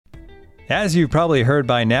As you've probably heard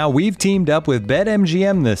by now, we've teamed up with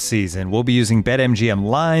BetMGM this season. We'll be using BetMGM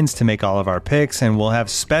lines to make all of our picks, and we'll have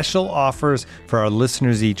special offers for our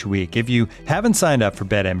listeners each week. If you haven't signed up for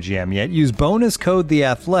BetMGM yet, use bonus code The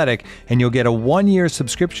Athletic, and you'll get a 1-year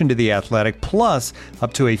subscription to The Athletic, plus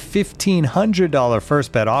up to a $1,500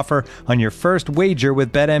 first bet offer on your first wager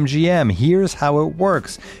with BetMGM. Here's how it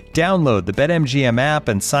works. Download the BetMGM app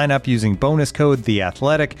and sign up using bonus code The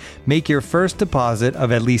Athletic. Make your first deposit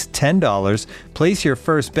of at least $10. Place your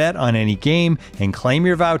first bet on any game and claim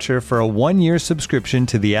your voucher for a 1-year subscription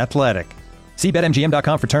to The Athletic. See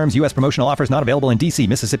BetMGM.com for terms. U.S. promotional offers not available in D.C.,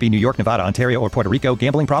 Mississippi, New York, Nevada, Ontario, or Puerto Rico.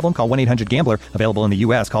 Gambling problem? Call 1-800-GAMBLER. Available in the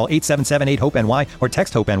U.S. Call 877-8-HOPE-NY or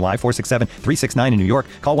text HOPE-NY 467-369 in New York.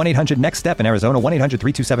 Call 1-800-NEXT-STEP in Arizona.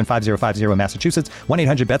 1-800-327-5050 in Massachusetts.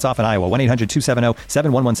 1-800-BETS-OFF in Iowa.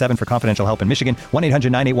 1-800-270-7117 for confidential help in Michigan.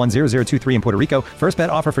 1-800-981-0023 in Puerto Rico. First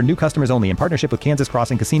bet offer for new customers only in partnership with Kansas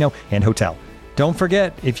Crossing Casino and Hotel. Don't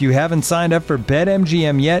forget, if you haven't signed up for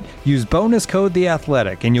BetMGM yet, use bonus code The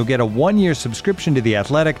Athletic, and you'll get a 1-year subscription to The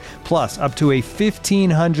Athletic, plus up to a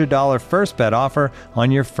 $1,500 first bet offer on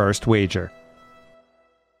your first wager.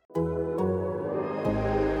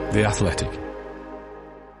 The Athletic.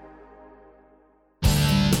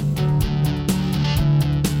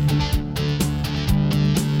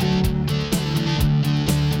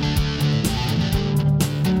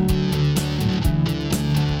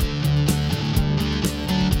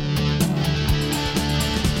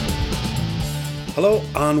 Hello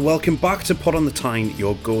and welcome back to Pod on the Tyne,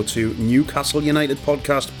 your go-to Newcastle United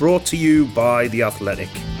podcast brought to you by The Athletic.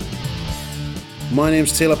 My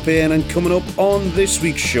name's Taylor Payne, and coming up on this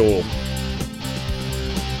week's show,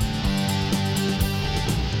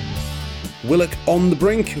 Willock on the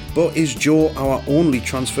brink, but is Joe our only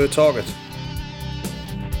transfer target?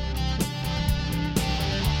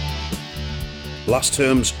 Last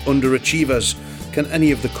term's underachievers, can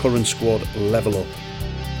any of the current squad level up?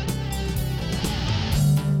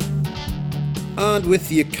 And with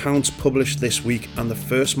the accounts published this week and the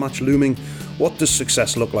first match looming, what does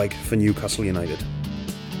success look like for Newcastle United?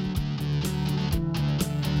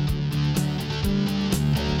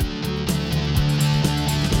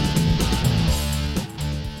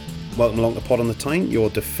 Welcome along to Pod on the Tyne, your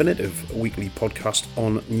definitive weekly podcast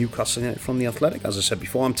on Newcastle United from The Athletic. As I said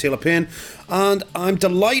before, I'm Taylor Payne, and I'm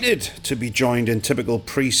delighted to be joined in typical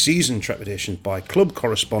pre-season trepidation by club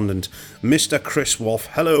correspondent Mr. Chris Wolfe.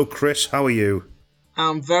 Hello, Chris. How are you?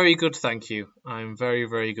 I'm very good, thank you. I'm very,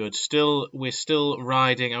 very good. We're still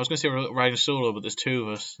riding. I was going to say we're riding solo, but there's two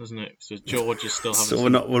of us, isn't it? So George is still having.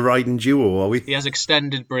 So we're riding duo, are we? He has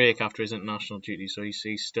extended break after his international duty, so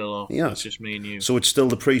he's still off. Yeah, it's just me and you. So it's still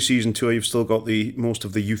the pre-season tour. You've still got most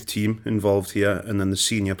of the youth team involved here, and then the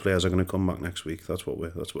senior players are going to come back next week. That's what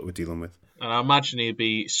we're dealing with. And I imagine he'll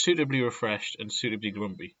be suitably refreshed and suitably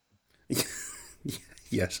grumpy.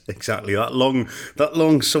 Yes, exactly. That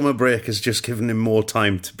long summer break has just given him more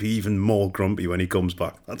time to be even more grumpy when he comes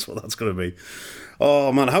back. That's what that's going to be.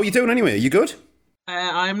 Oh, man. How are you doing anyway? Are you good?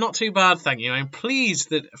 I'm not too bad, thank you. I'm pleased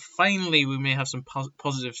that finally we may have some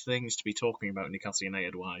positive things to be talking about Newcastle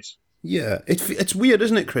United-wise. Yeah, it's weird,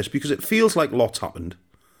 isn't it, Chris? Because it feels like lots happened,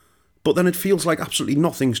 but then it feels like absolutely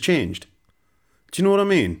nothing's changed. Do you know what I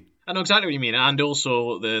mean? I know exactly what you mean, and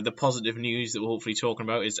also the positive news that we're hopefully talking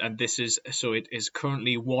about is, and this is, so it is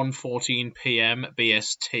currently 1:14 p.m.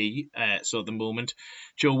 BST, so at the moment,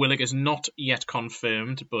 Joe Willock is not yet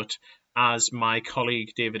confirmed, but as my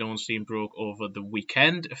colleague David Ornstein broke over the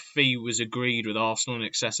weekend, a fee was agreed with Arsenal in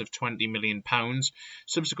excess of £20 million.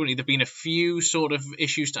 Subsequently, there have been a few sort of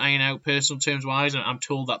issues to iron out personal terms-wise, and I'm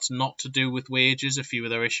told that's not to do with wages. A few of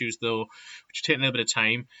their issues, though, which are taking a little bit of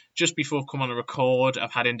time. Just before I've come on a record,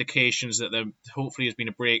 I've had indications that there hopefully has been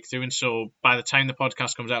a breakthrough, and so by the time the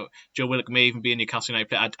podcast comes out, Joe Willock may even be a Newcastle United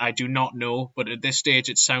player. I do not know, but at this stage,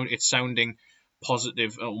 it's sounding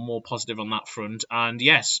positive, or more positive on that front. And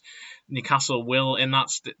yes, Newcastle will, in that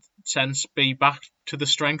sense, be back to the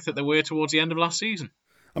strength that they were towards the end of last season.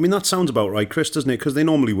 I mean, that sounds about right, Chris, doesn't it? Because they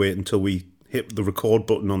normally wait until we hit the record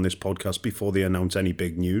button on this podcast before they announce any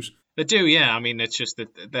big news. They do, yeah. I mean, it's just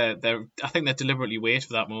that I think they deliberately wait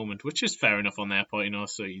for that moment, which is fair enough on their part,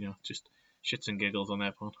 so, just shits and giggles on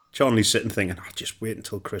their part. Charlie's sitting thinking, just wait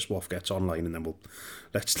until Chris Wolfe gets online and then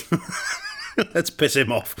let's piss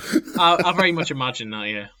him off. I very much imagine that,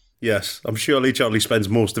 yeah. Yes, I'm surely Charlie spends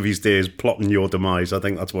most of his days plotting your demise. I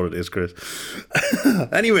think that's what it is, Chris.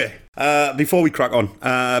 Anyway, before we crack on,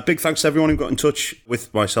 big thanks to everyone who got in touch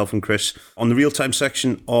with myself and Chris on the real-time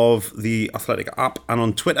section of the Athletic app and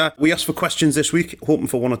on Twitter. We asked for questions this week, hoping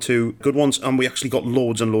for one or two good ones, and we actually got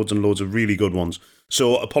loads and loads and loads of really good ones.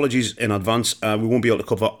 So apologies in advance. We won't be able to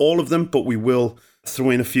cover all of them, but we will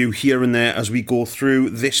throw in a few here and there as we go through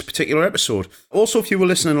this particular episode. Also, if you were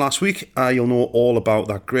listening last week, you'll know all about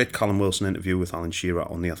that great Callum Wilson interview with Alan Shearer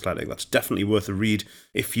on The Athletic. That's definitely worth a read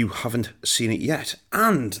if you haven't seen it yet.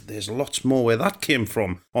 And there's lots more where that came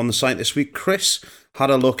from on the site this week. Chris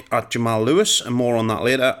had a look at Jamal Lewis, and more on that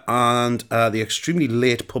later, and the extremely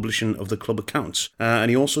late publishing of the club accounts.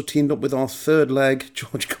 And he also teamed up with our third leg,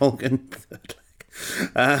 George Colgan,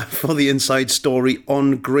 for the inside story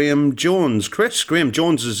on Graham Jones. Chris, Graham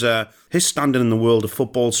Jones, his standing in the world of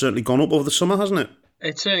football certainly gone up over the summer, hasn't it?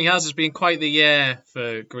 It certainly has. It's been quite the year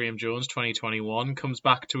for Graham Jones, 2021. Comes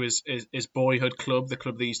back to his boyhood club, the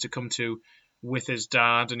club that he used to come to with his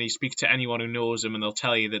dad, and he speaks to anyone who knows him and they'll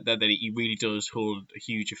tell you that he really does hold a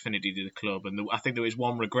huge affinity to the club. And I think there was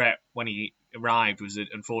one regret when he arrived, was that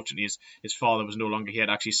unfortunately his father was no longer here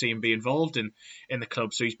to actually see him be involved in the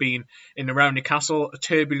club. So he's been in around Newcastle, a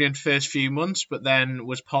turbulent first few months, but then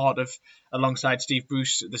was part of, alongside Steve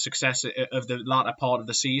Bruce, the success of the latter part of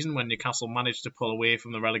the season when Newcastle managed to pull away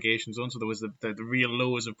from the relegation zone. So there was the real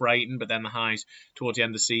lows of Brighton, but then the highs towards the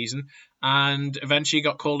end of the season. And eventually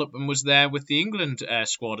got called up and was there with the England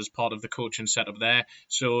squad as part of the coaching setup there.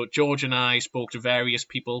 So George and I spoke to various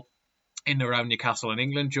people in and around Newcastle and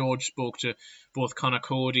England. George spoke to both Conor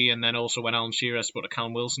Cody, and then also when Alan Shearer spoke to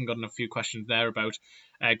Callum Wilson, got in a few questions there about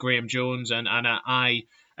Graham Jones, and I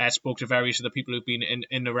spoke to various of the people who've been in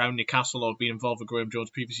and around Newcastle or been involved with Graham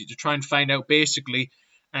Jones previously to try and find out basically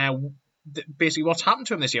what's happened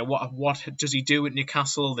to him this year. What does he do at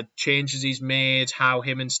Newcastle, the changes he's made, how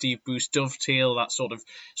him and Steve Bruce dovetail, that sort of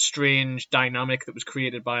strange dynamic that was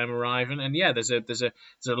created by him arriving. And yeah, there's a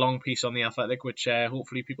long piece on The Athletic which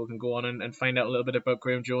hopefully people can go on and find out a little bit about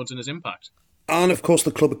Graham Jones and his impact. And of course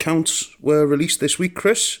the club accounts were released this week,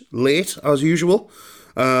 Chris, late as usual,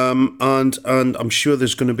 and I'm sure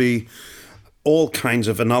there's going to be all kinds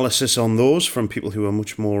of analysis on those from people who are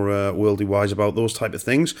much more worldly wise about those type of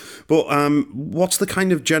things. But what's the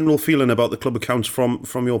kind of general feeling about the club accounts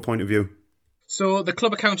from your point of view? So the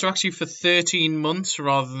club accounts are actually for 13 months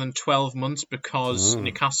rather than 12 months because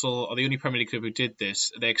Newcastle are the only Premier League club who did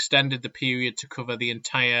this. They extended the period to cover the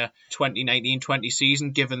entire 2019-20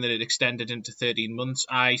 season, given that it extended into 13 months.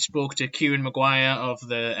 I spoke to Kieran Maguire of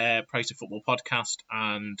the Price of Football podcast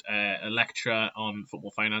and a lecturer on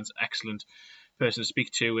football finance, excellent person to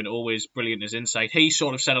speak to and always brilliant in his insight. He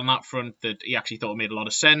sort of said on that front that he actually thought it made a lot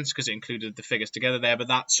of sense because it included the figures together there, but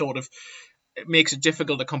that sort of it makes it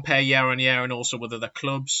difficult to compare year on year and also with other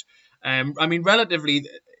clubs. I mean, relatively,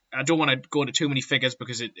 I don't want to go into too many figures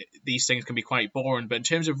because these things can be quite boring, but in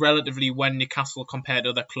terms of relatively when Newcastle compared to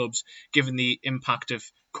other clubs, given the impact of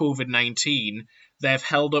COVID-19, they've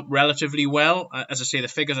held up relatively well. As I say, the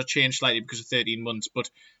figures have changed slightly because of 13 months, but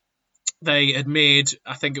they had made,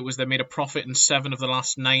 they made a profit in 7 of the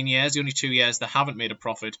last 9 years. The only 2 years they haven't made a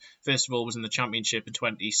profit, first of all, was in the Championship in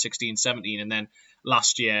 2016-17, and then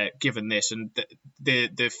last year, given this. And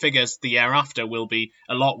the figures the year after will be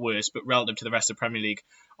a lot worse, but relative to the rest of the Premier League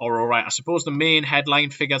are all right. I suppose the main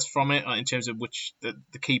headline figures from it, in terms of which the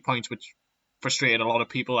key points which frustrated a lot of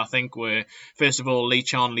people, I think, were, first of all, Lee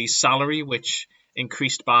Charnley's salary, which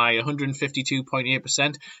increased by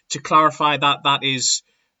 152.8%. To clarify, that is...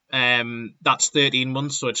 that's 13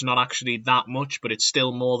 months, so it's not actually that much, but it's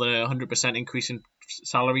still more than a 100% increase in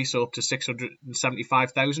salary, so up to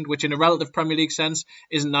 675,000, which in a relative Premier League sense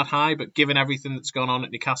isn't that high, but given everything that's gone on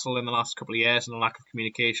at Newcastle in the last couple of years and the lack of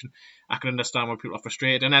communication, I can understand why people are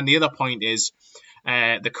frustrated. And then the other point is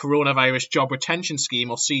the Coronavirus Job Retention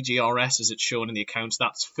Scheme, or CJRS as it's shown in the accounts.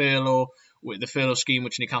 That's furlough, the furlough scheme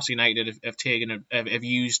which Newcastle United have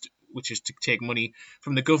used, which is to take money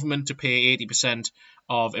from the government to pay 80%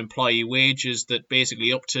 of employee wages. That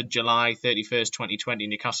basically up to July 31st, 2020,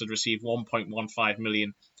 Newcastle had received 1.15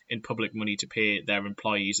 million in public money to pay their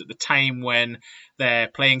employees at the time when their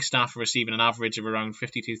playing staff are receiving an average of around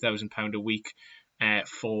 £52,000 a week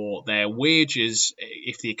for their wages.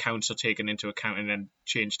 If the accounts are taken into account and then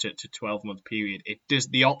changed to 12-month period,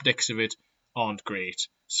 the optics of it aren't great.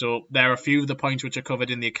 So there are a few of the points which are covered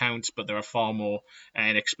in the accounts, but there are far more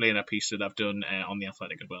an explainer piece that I've done on The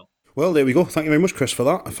Athletic as well. Well, there we go. Thank you very much, Chris, for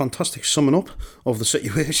that. A fantastic summing up of the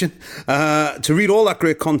situation. To read all that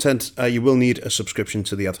great content, you will need a subscription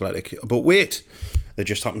to The Athletic. But wait, there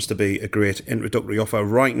just happens to be a great introductory offer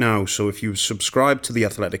right now. So if you subscribe to The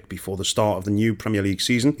Athletic before the start of the new Premier League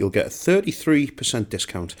season, you'll get a 33%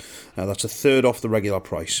 discount. That's a third off the regular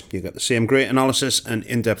price. You get the same great analysis and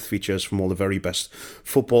in-depth features from all the very best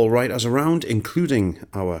football writers around, including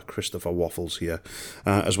our Christopher Waffles here,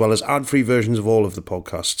 as well as ad-free versions of all of the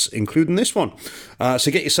podcasts, including this one.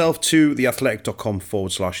 So get yourself to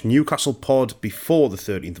theathletic.com/Newcastle pod before the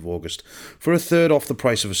 13th of August for a third off the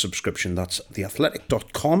price of a subscription. That's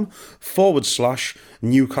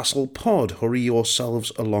theathletic.com/Newcastle pod. Hurry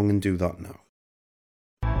yourselves along and do that now.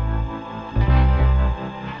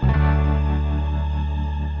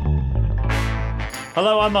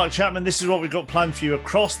 Hello, I'm Mark Chapman. This is what we've got planned for you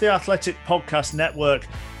across the Athletic Podcast Network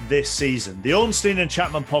this season. The Ornstein and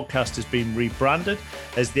Chapman podcast has been rebranded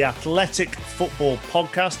as the Athletic Football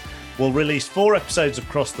Podcast. We'll release 4 episodes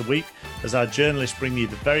across the week as our journalists bring you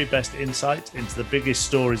the very best insight into the biggest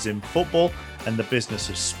stories in football and the business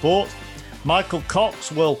of sport. Michael Cox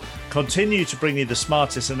will continue to bring you the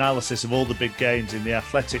smartest analysis of all the big games in the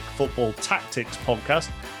Athletic Football Tactics podcast.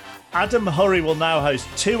 Adam Hurrey will now host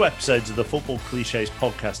 2 episodes of the Football Clichés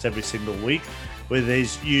podcast every single week with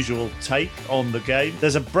his usual take on the game.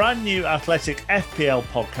 There's a brand new Athletic FPL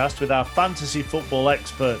podcast with our fantasy football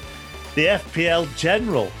expert, the FPL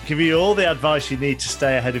General, give you all the advice you need to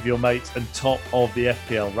stay ahead of your mates and top of the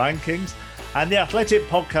FPL rankings. And the Athletic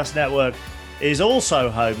Podcast Network is also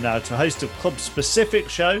home now to a host of club-specific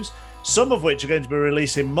shows, some of which are going to be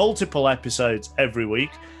releasing multiple episodes every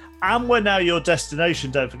week. And we're now your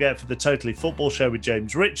destination, don't forget, for the Totally Football Show with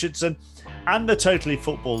James Richardson and the Totally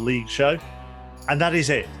Football League Show. And that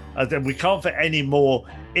is it. We can't fit any more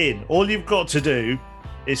in. All you've got to do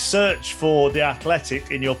is search for The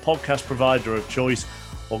Athletic in your podcast provider of choice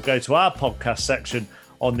or go to our podcast section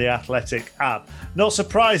on the Athletic app. Not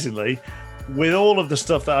surprisingly, with all of the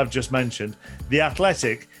stuff that I've just mentioned, The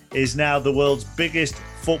Athletic is now the world's biggest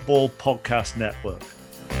football podcast network.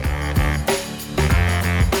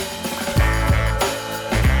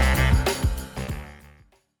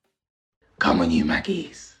 Come on, you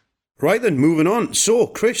Mackies. Right then, moving on. So,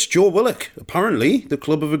 Chris, Joe Willock, apparently the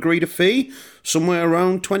club have agreed a fee, somewhere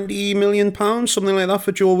around £20 million, something like that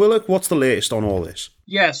for Joe Willock. What's the latest on all this?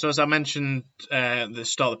 Yeah, so as I mentioned at the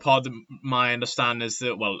start of the pod, my understanding is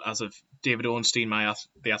that, well, as of David Ornstein,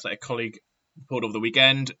 the Athletic colleague, reported over the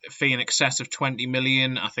weekend, a fee in excess of 20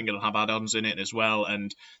 million. I think it'll have add-ons in it as well,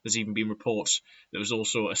 and there's even been reports there was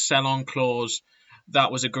also a sell-on clause.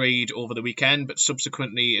 That was agreed over the weekend, but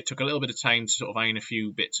subsequently it took a little bit of time to sort of iron a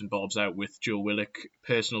few bits and bobs out with Joe Willock.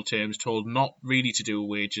 Personal terms told not really to do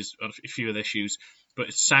with wages, a few other issues, but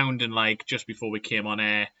it's sounding like just before we came on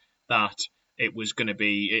air that it was going to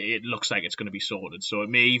be, it looks like it's going to be sorted. So it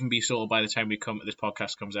may even be sorted by the time this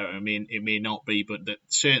podcast comes out. I mean, it may not be, but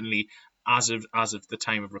certainly as of the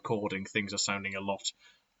time of recording, things are sounding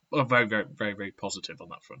very, very, very, very positive on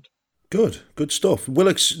that front. Good stuff.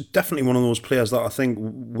 Willock's definitely one of those players that I think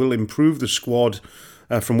will improve the squad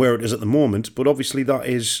from where it is at the moment. But obviously that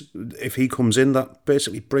is, if he comes in, that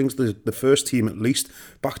basically brings the first team at least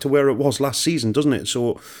back to where it was last season, doesn't it?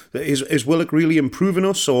 So is Willock really improving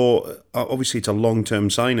us? Or obviously it's a long-term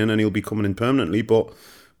signing and he'll be coming in permanently, but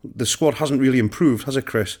the squad hasn't really improved, has it,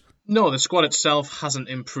 Chris? No, the squad itself hasn't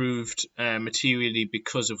improved materially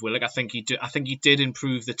because of Willock. I think he did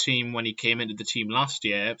improve the team when he came into the team last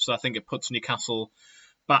year. So I think it puts Newcastle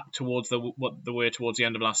back towards what they were towards the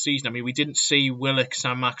end of last season. I mean, we didn't see Willock,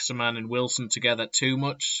 Saint-Maximin and Wilson together too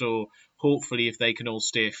much. So hopefully if they can all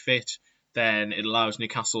stay fit, then it allows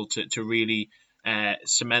Newcastle to really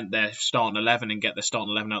cement their starting 11 and get their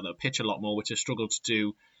starting 11 out of the pitch a lot more, which they struggled to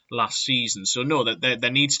do last season. So no,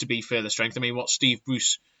 there needs to be further strength. I mean, what Steve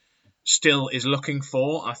Bruce still is looking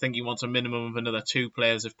for, I think he wants a minimum of another 2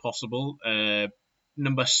 players if possible.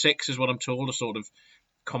 Number 6 is what I'm told, a sort of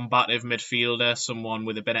combative midfielder, someone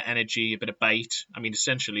with a bit of energy, a bit of bite. I mean,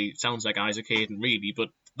 essentially, it sounds like Isaac Hayden, really, but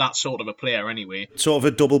that sort of a player anyway. Sort of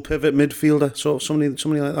a double pivot midfielder, sort of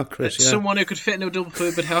somebody like that, Chris. Yeah. Someone who could fit into a double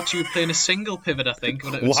pivot, but actually playing a single pivot, I think.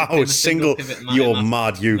 Wow, a single pivot. You're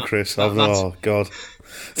mad, Chris. Oh, God.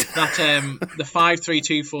 That the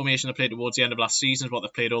 5-3-2 formation they played towards the end of last season is what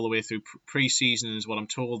they've played all the way through pre-season, is what I'm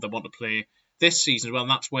told they want to play this season as well,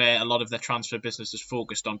 and that's where a lot of their transfer business is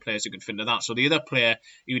focused on players who can fit into that. So the other player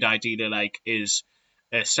you'd ideally like is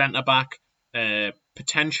a centre-back,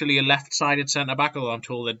 potentially a left-sided centre-back, although I'm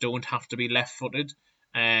told they don't have to be left-footed.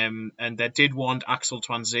 And they did want Axel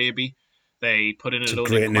Tuanzebe. They put in a loan inquiry.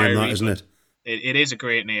 It's a great name, that, isn't it? It is a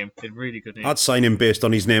great name. It's a really good name. I'd sign him based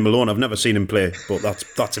on his name alone. I've never seen him play, but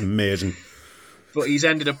that's amazing. But he's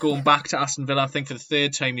ended up going back to Aston Villa, I think, for the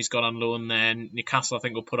third time he's gone on loan there. Newcastle, I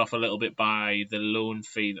think, will put off a little bit by the loan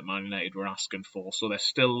fee that Man United were asking for. So they're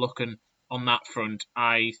still looking on that front.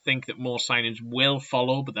 I think that more signings will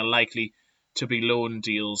follow, but they're likely to be loan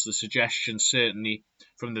deals. The suggestion, certainly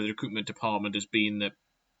from the recruitment department, has been that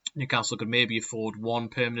Newcastle could maybe afford one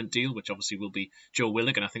permanent deal, which obviously will be Joe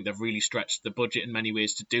Willock, and I think they've really stretched the budget in many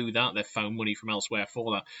ways to do that. They've found money from elsewhere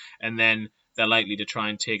for that. And then they're likely to try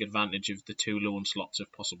and take advantage of the 2 loan slots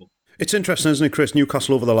if possible. It's interesting, isn't it, Chris?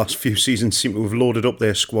 Newcastle over the last few seasons seem to have loaded up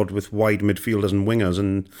their squad with wide midfielders and wingers,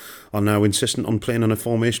 and are now insistent on playing in a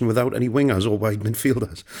formation without any wingers or wide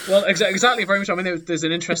midfielders. Well, exactly, very much. I mean, there's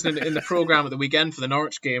an interest in the programme at the weekend for the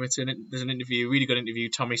Norwich game. There's an interview, really good interview.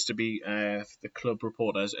 Tom Easterby, the club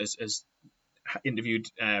reporter, has interviewed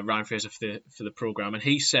Ryan Fraser for the programme, and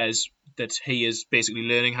he says that he is basically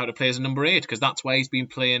learning how to play as a number 8, because that's why he's been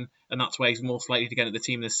playing, and that's why he's most likely to get at the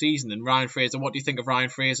team this season. And Ryan Fraser, what do you think of Ryan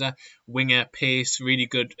Fraser? Winger, pace, really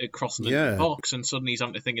good at crossing the box, and suddenly he's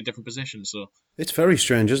having to think in different positions. So it's very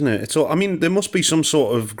strange, isn't it? I mean, there must be some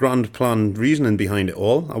sort of grand plan reasoning behind it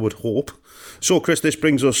all, I would hope. So, Chris, this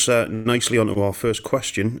brings us nicely onto our first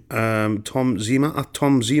question. Tom Zima,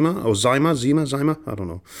 or Zima, I don't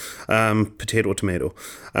know. Potato, tomato.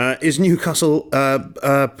 Is Newcastle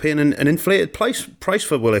paying an inflated price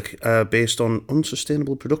for Willock based on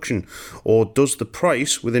unsustainable production, or does the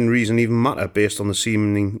price within reason even matter based on the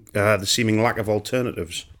seeming lack of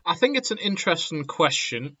alternatives? I think it's an interesting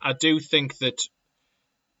question. I do think that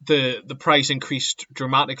the price increased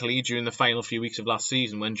dramatically during the final few weeks of last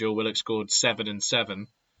season when Joe Willock scored 7 and 7.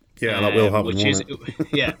 Yeah, that will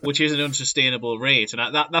happen. Which is an unsustainable rate,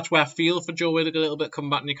 and that's where I feel for Joe Willock a little bit coming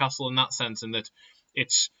back to Newcastle in that sense, and that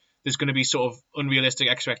there's going to be sort of unrealistic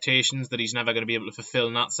expectations that he's never going to be able to fulfill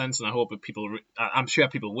in that sense, and I hope that I'm sure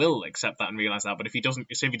people will accept that and realise that. But if he doesn't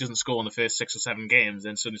score in the first 6 or 7 games,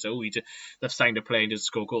 then suddenly say, they've signed a player and doesn't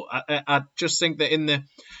score a goal. I just think that in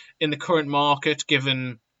the current market,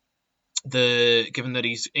 given that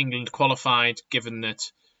he's England qualified, given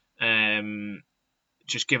that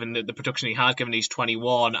given the production he had, given he's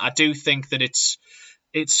 21, I do think that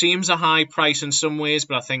it seems a high price in some ways,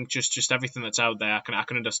 but I think just everything that's out there, I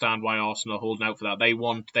can understand why Arsenal are holding out for that. They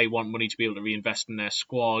want money to be able to reinvest in their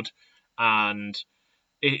squad, and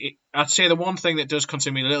I'd say the one thing that does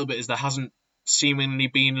concern me a little bit is there hasn't seemingly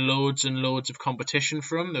been loads and loads of competition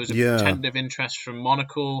for him. There was a tentative interest from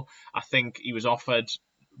Monaco. I think he was offered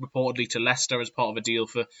reportedly to Leicester as part of a deal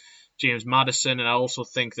for James Maddison, and I also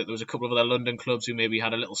think that there was a couple of other London clubs who maybe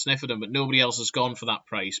had a little sniff at him, but nobody else has gone for that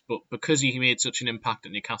price. But because he made such an impact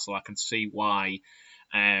at Newcastle, I can see why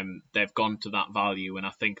they've gone to that value, and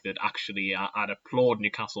I think that actually I'd applaud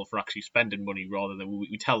Newcastle for actually spending money rather than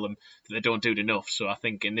we tell them that they don't do it enough. So I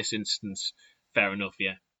think in this instance, fair enough,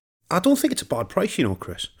 yeah. I don't think it's a bad price,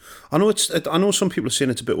 Chris. I know some people are saying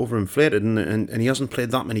it's a bit overinflated, and he hasn't played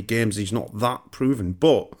that many games. He's not that proven,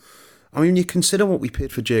 but I mean, you consider what we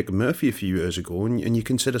paid for Jacob Murphy a few years ago, and you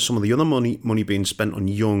consider some of the other money being spent on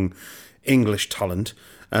young English talent.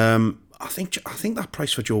 I think that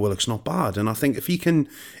price for Joe Willock's not bad, and I think if he can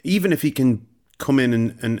come in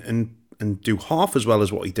and do half as well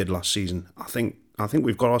as what he did last season, I think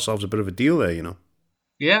we've got ourselves a bit of a deal there,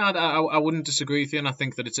 Yeah, I wouldn't disagree with you, and I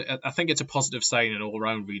think that it's a positive signing all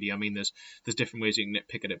around. Really, I mean, there's different ways you can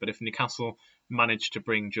nitpick at it, but if Newcastle managed to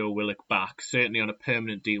bring Joe Willock back, certainly on a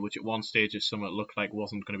permanent deal, which at one stage is something it looked like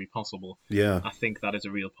wasn't going to be possible, I think that is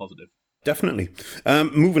a real positive. Definitely.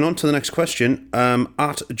 Moving on to the next question.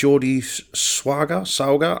 At Geordie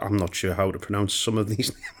Sauga, I'm not sure how to pronounce some of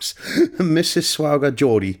these names. Mrs. Sauga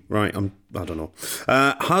Geordie, right? I don't know.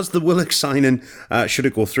 Has the Willock signing, should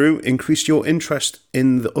it go through, increased your interest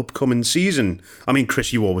in the upcoming season? I mean,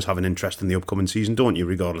 Chris, you always have an interest in the upcoming season, don't you,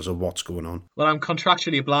 regardless of what's going on? Well, I'm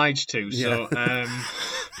contractually obliged to, so...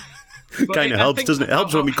 Kind of helps, doesn't it? It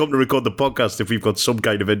helps when we come to record the podcast if we've got some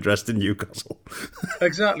kind of interest in Newcastle.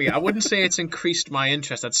 Exactly. I wouldn't say it's increased my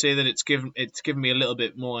interest. I'd say that it's given me a little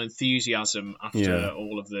bit more enthusiasm after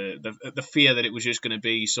all of the fear that it was just going to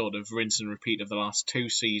be sort of rinse and repeat of the last 2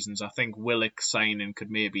 seasons. I think Willock signing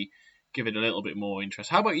could maybe give it a little bit more interest.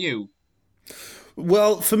 How about you?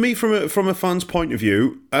 Well, for me, from a fan's point of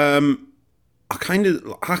view, I kind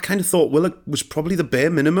of thought Willock was probably the bare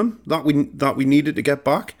minimum that we needed to get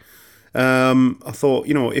back. I thought,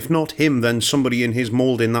 if not him, then somebody in his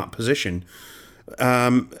mould in that position.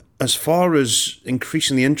 As far as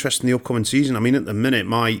increasing the interest in the upcoming season, I mean, at the minute,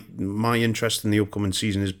 my interest in the upcoming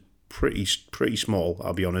season is pretty small.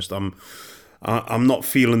 I'll be honest. I'm not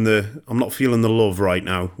feeling the love right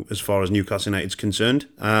now as far as Newcastle United's concerned.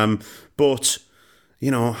 But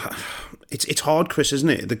it's hard, Chris, isn't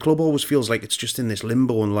it? The club always feels like it's just in this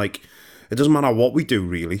limbo, and like it doesn't matter what we do,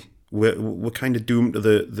 really. We're kind of doomed to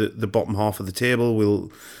the bottom half of the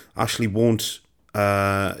table. Ashley won't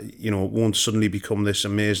suddenly become this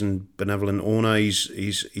amazing benevolent owner.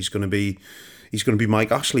 He's going to be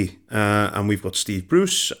Mike Ashley, and we've got Steve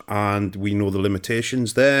Bruce, and we know the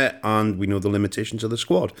limitations there, and we know the limitations of the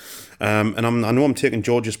squad. And I know I'm taking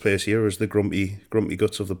George's place here as the grumpy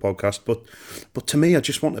guts of the podcast, but to me, I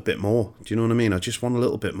just want a bit more. Do you know what I mean? I just want a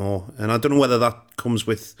little bit more, and I don't know whether that comes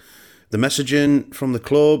with the messaging from the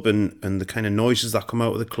club and the kind of noises that come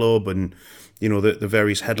out of the club, and the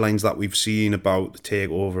various headlines that we've seen about the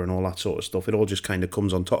takeover and all that sort of stuff. It all just kind of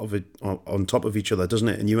comes on top of each other, doesn't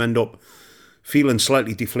it? And you end up feeling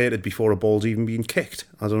slightly deflated before a ball's even being kicked.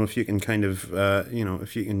 I don't know if you can kind of,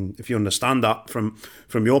 if you understand that from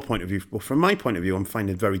your point of view. But from my point of view, I'm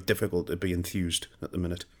finding it very difficult to be enthused at the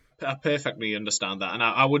minute. I perfectly understand that, and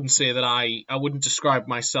I wouldn't say that I wouldn't describe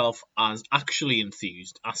myself as actually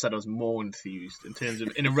enthused. I said I was more enthused in terms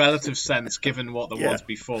of, in a relative sense, given what there was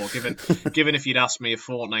before. Given if you'd asked me a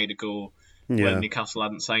fortnight ago when Newcastle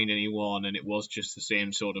hadn't signed anyone and it was just the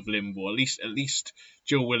same sort of limbo, at least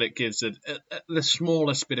Joe Willock gives it the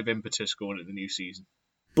smallest bit of impetus going into the new season.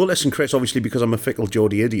 But listen, Chris, obviously because I'm a fickle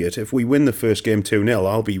Geordie idiot, if we win the first game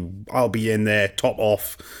 2-0, I'll be in there, top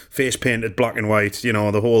off, face painted black and white,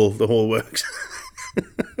 the whole works.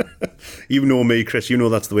 You know me, Chris, you know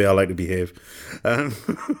that's the way I like to behave.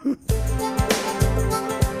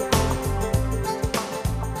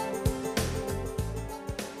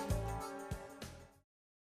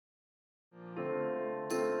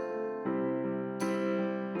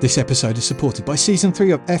 This episode is supported by Season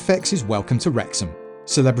 3 of FX's Welcome to Wrexham.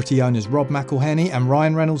 Celebrity owners Rob McElhenney and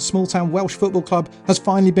Ryan Reynolds' small-town Welsh football club has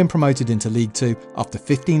finally been promoted into League 2 after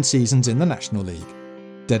 15 seasons in the National League.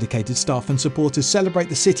 Dedicated staff and supporters celebrate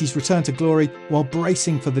the city's return to glory while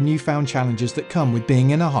bracing for the newfound challenges that come with being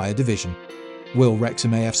in a higher division. Will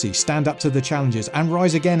Wrexham AFC stand up to the challenges and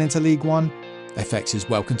rise again into League 1? FX's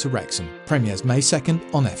Welcome to Wrexham premieres May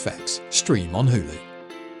 2nd on FX. Stream on Hulu.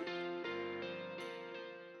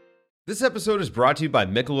 This episode is brought to you by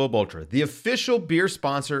Michelob Ultra, the official beer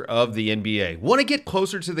sponsor of the NBA. Want to get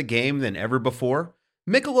closer to the game than ever before?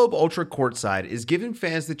 Michelob Ultra Courtside is giving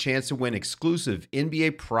fans the chance to win exclusive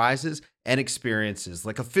NBA prizes and experiences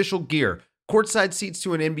like official gear, courtside seats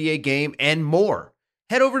to an NBA game, and more.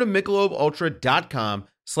 Head over to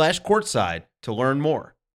MichelobUltra.com/courtside to learn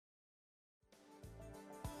more.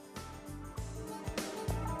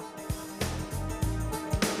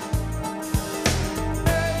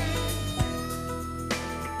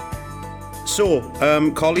 So,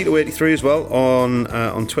 Carlito83 as well on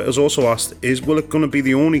Twitter has also asked, is Willock going to be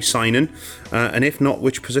the only signing? And if not,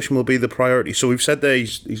 which position will be the priority? So we've said there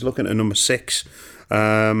he's looking at number 6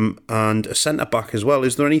 and a centre-back as well.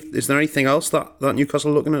 Is there anything else that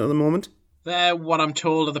Newcastle are looking at the moment? They're what I'm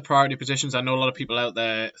told are the priority positions. I know a lot of people out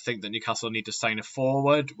there think that Newcastle need to sign a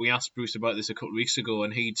forward. We asked Bruce about this a couple of weeks ago,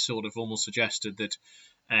 and he'd sort of almost suggested that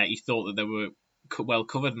he thought that they were well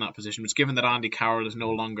covered in that position. But given that Andy Carroll is no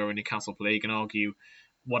longer in Newcastle play, you can argue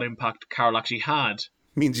what impact Carroll actually had.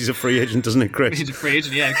 Means he's a free agent, doesn't it, Chris? He's a free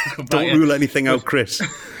agent, yeah. Don't rule anything out, Chris.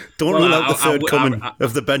 Don't rule out the third coming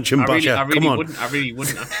of the bench and basher. I really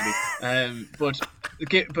wouldn't actually. But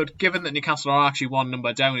given that Newcastle are actually one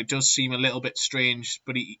number down, it does seem a little bit strange.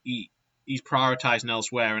 But he's prioritising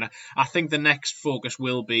elsewhere, and I think the next focus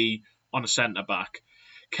will be on a centre back.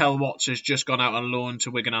 Kel Watts has just gone out on loan to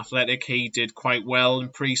Wigan Athletic. He did quite well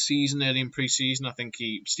in early in pre-season. I think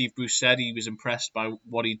Steve Bruce said he was impressed by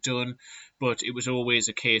what he'd done, but it was always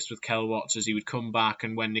a case with Kel Watts as he would come back,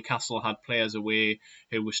 and when Newcastle had players away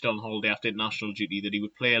who were still on holiday after international duty, that he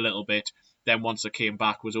would play a little bit. Then once they came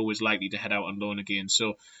back, was always likely to head out on loan again.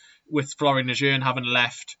 So with Florian Lejeune having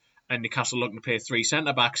left, and Newcastle looking to play 3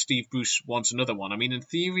 centre-backs, Steve Bruce wants another one. I mean, in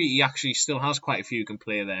theory, he actually still has quite a few who can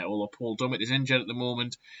play there, although Paul Dummett is injured at the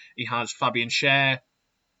moment. He has Fabian Schär,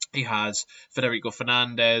 he has Federico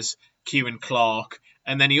Fernandez, Kieran Clark,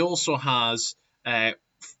 and then he also has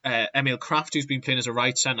Emil Kraft, who's been playing as a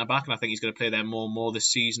right centre-back, and I think he's going to play there more and more this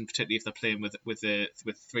season, particularly if they're playing with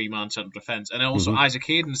 3-man central defence. And also Isaac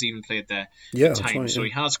Hayden's even played there at times, right, so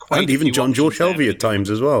he has quite and even John Joe Shelby at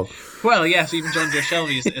times as well. Well, yes, even John Joe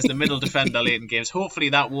Shelby is the middle defender late in games. Hopefully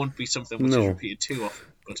that won't be something which is repeated too often.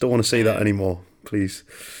 But don't want to see that anymore, please.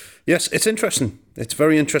 Yes, it's interesting. It's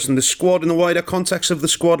very interesting. The squad, in the wider context of the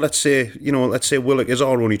squad, let's say Willock is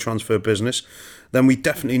our only transfer business, then we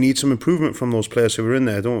definitely need some improvement from those players who are in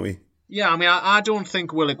there, don't we? Yeah, I mean, I don't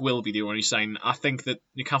think Willock will be the only sign. I think that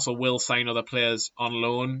Newcastle will sign other players on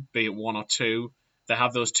loan, be it 1 or 2. they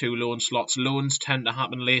have those 2 loan slots. Loans tend to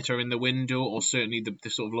happen later in the window, or certainly the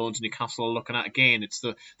sort of loans Newcastle are looking at. Again, it's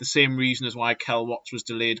the same reason as why Kel Watts was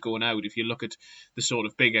delayed going out. If you look at the sort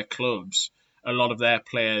of bigger clubs, a lot of their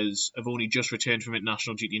players have only just returned from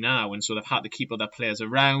international duty now, and so they've had to keep other players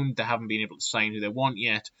around. They haven't been able to sign who they want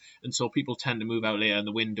yet, and so people tend to move out later in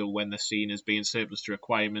the window when they're seen as being surplus to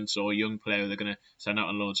requirements or a young player they're going to send out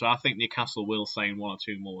on loan. So I think Newcastle will sign 1 or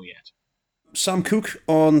 2 more yet. Sam Cook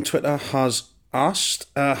on Twitter has asked,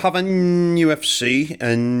 have UFC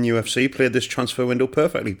played this transfer window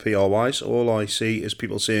perfectly PR-wise? All I see is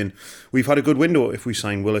people saying, we've had a good window if we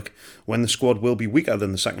sign Willock, when the squad will be weaker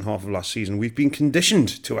than the second half of last season. We've been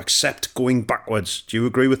conditioned to accept going backwards. Do you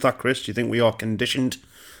agree with that, Chris? Do you think we are conditioned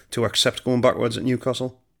to accept going backwards at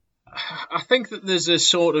Newcastle? I think that there's a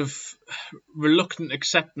sort of reluctant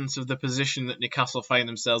acceptance of the position that Newcastle find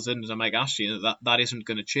themselves in, as I might ask you, that isn't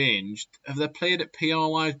going to change. Have they played it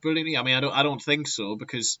PR-wise brilliantly? I mean, I don't think so,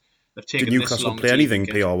 because they've taken this long. Did Newcastle play anything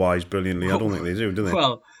PR-wise brilliantly? I don't think they do they?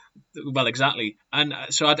 Well, exactly. And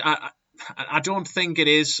so I don't think it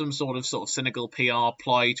is some sort of cynical PR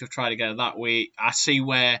ploy to try to get it that way. I see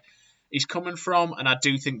where he's coming from, and I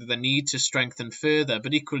do think that they need to strengthen further,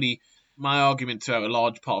 but equally, my argument throughout a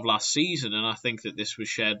large part of last season, and I think that this was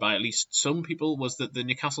shared by at least some people, was that the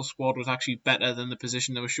Newcastle squad was actually better than the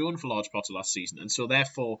position they were shown for large parts of last season. And so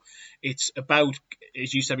therefore, it's about,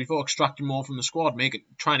 as you said before, extracting more from the squad,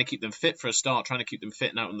 trying to keep them fit for a start, trying to keep them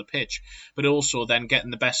fit and out on the pitch, but also then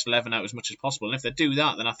getting the best 11 out as much as possible. And if they do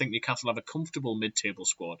that, then I think Newcastle have a comfortable mid-table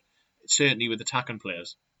squad, certainly with attacking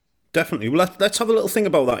players. Definitely. Well, let's have a little think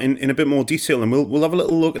about that in a bit more detail, and we'll have a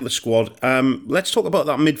little look at the squad. Let's talk about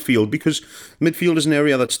that midfield, because midfield is an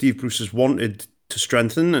area that Steve Bruce has wanted to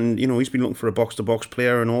strengthen, and he's been looking for a box-to-box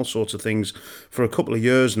player and all sorts of things for a couple of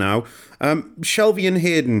years now. Shelvey and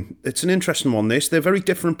Hayden, it's an interesting one. They're very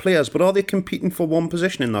different players, but are they competing for one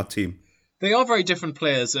position in that team? They are very different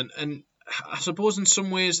players, and I suppose in some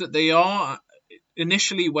ways that they are.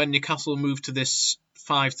 Initially, when Newcastle moved to this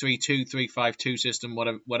 5-3-2, 3-5-2 system,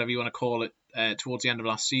 whatever you want to call it, towards the end of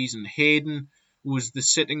last season, Hayden was the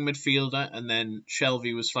sitting midfielder, and then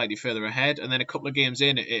Shelvey was slightly further ahead. And then a couple of games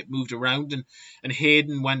in, it moved around, and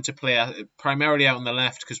Hayden went to play primarily out on the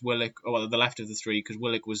left because Willock, or the left of the three, because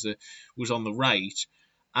Willock was on the right,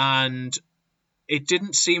 and it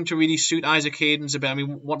didn't seem to really suit Isaac Hayden's a bit. I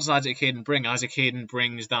mean, what does Isaac Hayden bring? Isaac Hayden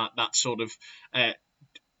brings that sort of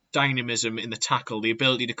dynamism in the tackle, the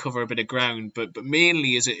ability to cover a bit of ground, but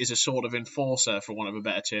mainly is a sort of enforcer, for want of a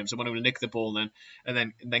better term. Someone who will nick the ball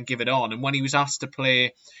and then give it on. And when he was asked to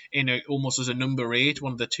play almost as a number 8,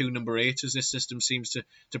 one of the 2 number 8s as this system seems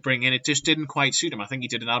to bring in, it just didn't quite suit him. I think he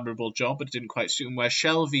did an admirable job, but it didn't quite suit him. Where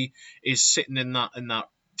Shelvey is sitting in that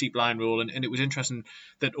deep line role, and it was interesting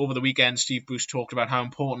that over the weekend Steve Bruce talked about how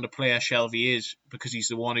important a player Shelvey is, because he's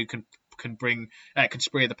the one who can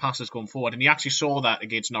spray the passes going forward, and he actually saw that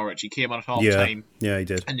against Norwich. He came on at half time. Yeah, he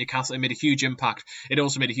did. And Newcastle, it made a huge impact. It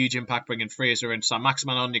also made a huge impact bringing Fraser and Sam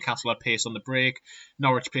Maximan on. Newcastle had pace on the break.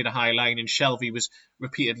 Norwich played a high line, and Shelvey was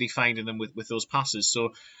repeatedly finding them with those passes. So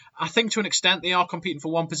I think to an extent they are competing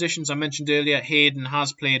for one position. As I mentioned earlier, Hayden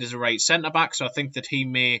has played as a right centre-back, so I think that he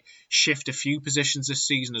may shift a few positions this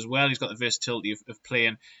season as well. He's got the versatility of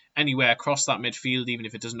playing anywhere across that midfield, even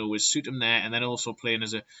if it doesn't always suit him there, and then also playing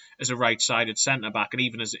as a right-sided centre-back, and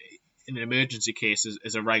even as in an emergency case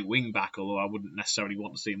as a right wing-back, although I wouldn't necessarily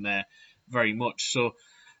want to see him there very much. So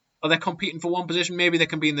are they competing for one position? Maybe they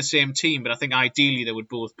can be in the same team, but I think ideally they would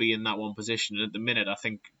both be in that one position. And at the minute, I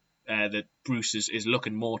think that Bruce is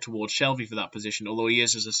looking more towards Shelvey for that position, although he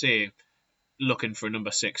is, as I say, looking for a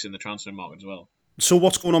number 6 in the transfer market as well. So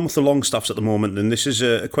what's going on with the Longstaffs at the moment? And this is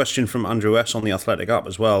a question from Andrew S. on the Athletic app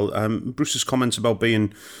as well. Bruce's comments about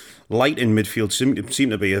being light in midfield seem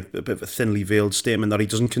to be a bit of a thinly veiled statement that he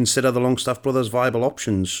doesn't consider the Longstaff brothers viable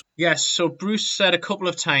options. Yes, so Bruce said a couple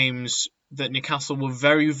of times that Newcastle were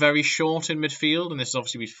very, very short in midfield, and this is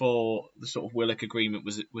obviously before the sort of Willock agreement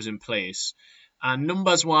was in place. And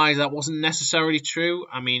numbers-wise, that wasn't necessarily true.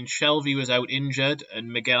 I mean, Shelvey was out injured,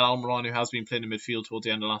 and Miguel Almiron, who has been playing in midfield towards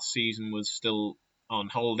the end of last season, was still on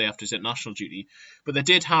holiday after his international duty. But they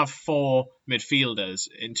did have 4 midfielders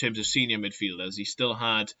in terms of senior midfielders. He still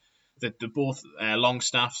had the both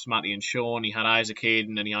Longstaffs, Matty and Sean. He had Isaac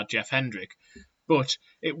Hayden, and he had Jeff Hendrick. But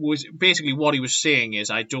it was basically what he was saying is,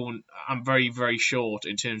 I'm very, very short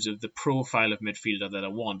in terms of the profile of midfielder that I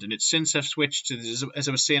want. And it's since I've switched to, as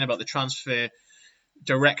I was saying about the transfer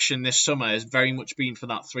direction this summer, has very much been for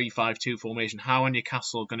that 3-5-2 formation. How are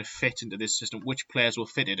Newcastle going to fit into this system? Which players will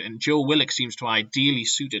fit it? And Joe Willock seems to ideally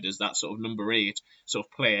suit it as that sort of number 8 sort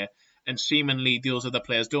of player, and seemingly those other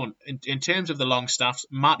players don't. In terms of the Longstaffs,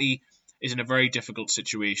 Matty is in a very difficult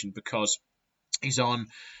situation because he's on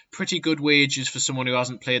pretty good wages for someone who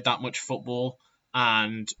hasn't played that much football.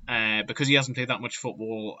 And because he hasn't played that much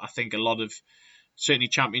football, I think a lot of certainly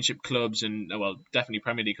Championship clubs and, well, definitely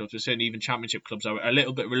Premier League clubs, but certainly even Championship clubs are a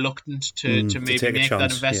little bit reluctant to maybe make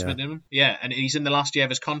that investment in him. Yeah, and he's in the last year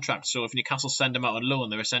of his contract, so if Newcastle send him out on loan,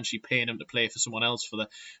 they're essentially paying him to play for someone else for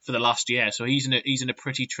the last year. So he's in a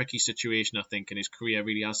pretty tricky situation, I think, and his career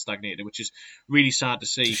really has stagnated, which is really sad to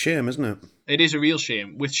see. It's a shame, isn't it? It is a real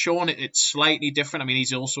shame. With Sean, it's slightly different. I mean,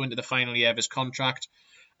 he's also into the final year of his contract.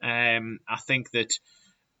 I think that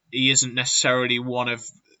he isn't necessarily one of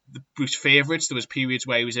the Bruce favourites. There was periods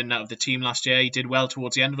where he was in and out of the team last year. He did well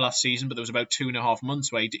towards the end of last season, but there was about 2.5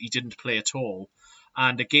 months where he didn't play at all.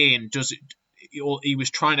 And again, he was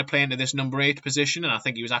trying to play into this number 8 position, and I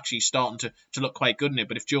think he was actually starting to look quite good in it.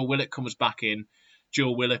 But if Joe Willock comes back in,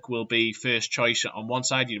 Joe Willock will be first choice on one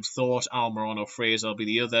side. You'd have thought Almiron or Fraser will be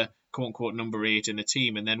the other quote unquote number 8 in the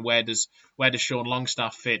team. And then where does Sean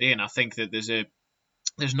Longstaff fit in? I think that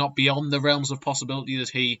there's not beyond the realms of possibility that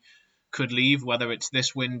he could leave, whether it's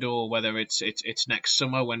this window or whether it's next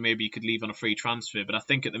summer when maybe he could leave on a free transfer. But I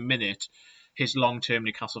think at the minute, his long-term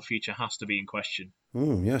Newcastle future has to be in question.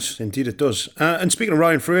 Yes, indeed it does. And speaking of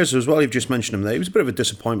Ryan Fraser as well, you've just mentioned him there. He was a bit of a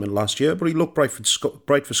disappointment last year, but he looked bright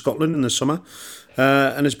for Scotland in the summer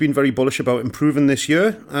and has been very bullish about improving this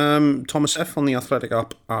year. Thomas F. on the Athletic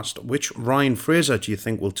app asked, which Ryan Fraser do you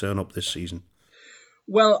think will turn up this season?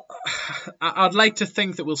 Well, I'd like to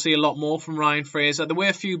think that we'll see a lot more from Ryan Fraser. There were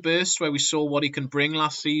a few bursts where we saw what he can bring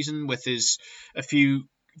last season with a few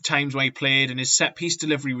times where he played, and his set-piece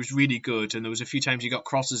delivery was really good, and there was a few times he got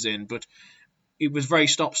crosses in, but it was very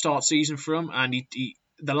stop-start season for him, and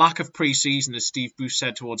the lack of pre-season, as Steve Bruce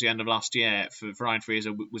said towards the end of last year, for Ryan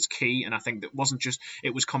Fraser was key, and I think that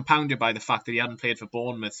it was compounded by the fact that he hadn't played for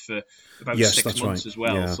Bournemouth for about 6 months as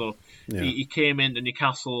well. Yeah. So he came into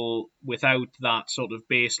Newcastle without that sort of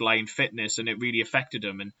baseline fitness, and it really affected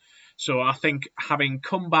him. And so I think having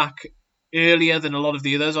come back earlier than a lot of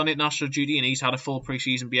the others on international duty, and he's had a full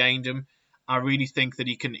pre-season behind him, I really think that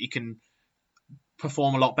he can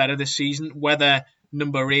perform a lot better this season. Whether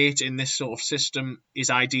number 8 in this sort of system is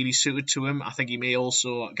ideally suited to him, I think he may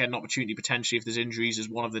also get an opportunity potentially if there's injuries as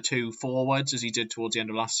one of the 2 forwards, as he did towards the end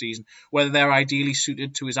of last season. Whether they're ideally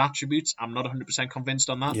suited to his attributes, I'm not 100% convinced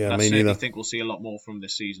on that. Yeah, but I certainly think we'll see a lot more from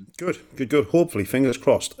this season. Good. Hopefully, fingers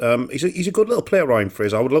crossed. He's a good little player, Ryan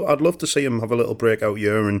Fraser. I'd love to see him have a little breakout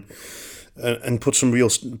year and put some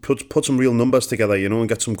real numbers together, and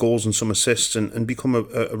get some goals and some assists and become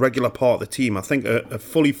a regular part of the team. I think a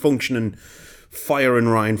fully functioning, firing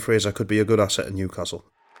Ryan Fraser could be a good asset in Newcastle.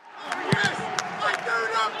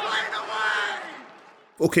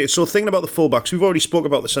 Okay, so thinking about the fullbacks, we've already spoke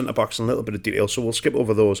about the centre-backs in a little bit of detail, so we'll skip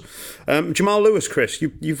over those. Jamal Lewis, Chris,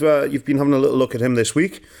 you've been having a little look at him this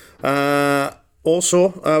week. Also,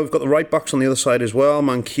 we've got the right-backs on the other side as well,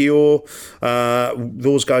 Manquillo.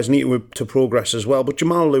 Those guys need to progress as well. But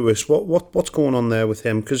Jamal Lewis, what's going on there with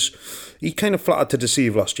him? Because he kind of flattered to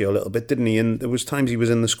deceive last year a little bit, didn't he? And there was times he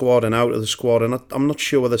was in the squad and out of the squad, and I'm not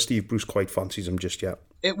sure whether Steve Bruce quite fancies him just yet.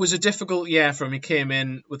 It was a difficult year for him. He came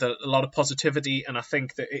in with a lot of positivity, and I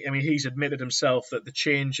think that, he's admitted himself that the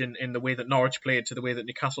change in the way that Norwich played to the way that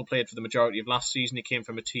Newcastle played for the majority of last season, he came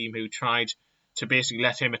from a team who tried to basically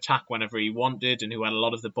let him attack whenever he wanted and who had a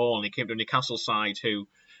lot of the ball, and he came to a Newcastle side who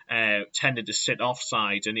tended to sit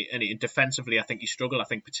offside, and defensively I think he struggled. I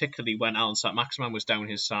think particularly when Alan Saint-Maximin was down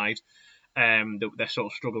his side, they sort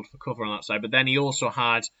of struggled for cover on that side. But then he also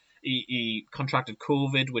had he contracted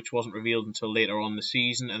COVID, which wasn't revealed until later on in the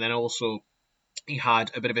season, and then also he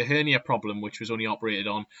had a bit of a hernia problem, which was only operated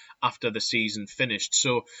on after the season finished.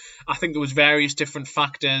 So I think there was various different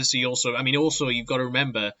factors. Also you've got to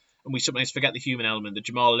remember, and we sometimes forget the human element, that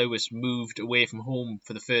Jamal Lewis moved away from home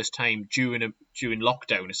for the first time during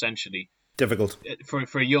lockdown, essentially. Difficult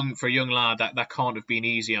for a young lad. That can't have been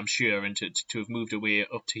easy, I'm sure, and to have moved away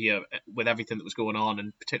up to here with everything that was going on,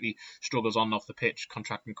 and particularly struggles on and off the pitch,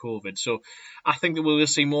 contracting COVID. So I think that we will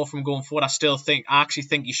see more from him going forward. I actually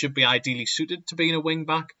think he should be ideally suited to being a wing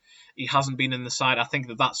back. He hasn't been in the side. I think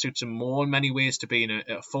that suits him more in many ways to being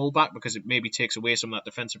a full-back, because it maybe takes away some of that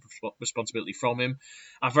defensive responsibility from him.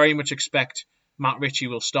 I very much expect Matt Ritchie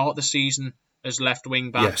will start the season as left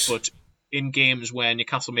wing-back, yes, but in games where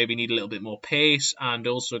Newcastle maybe need a little bit more pace, and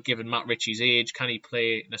also given Matt Ritchie's age, can he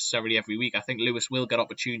play necessarily every week? I think Lewis will get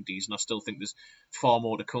opportunities, and I still think there's far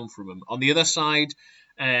more to come from him. On the other side,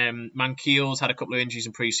 Manquillo's had a couple of injuries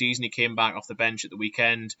in pre-season. He came back off the bench at the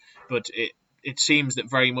weekend, but it seems that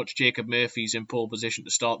very much Jacob Murphy's in pole position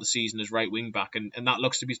to start the season as right wing back, and that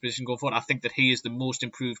looks to be his position going forward. I think that he is the most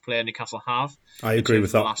improved player Newcastle have. I agree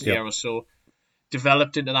with that. The last year or so.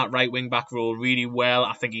 Developed into that right wing back role really well.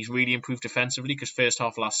 I think he's really improved defensively, because first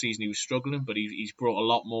half of last season he was struggling, but he's brought a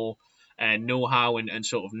lot more know-how and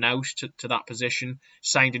sort of nous to that position.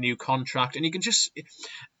 Signed a new contract, and you can just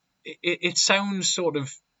it sounds sort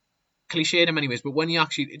of cliched in many ways, but when you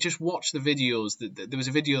actually just watch the videos, there was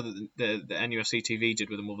a video that the NUFC TV did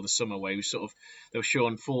with him over the summer where they were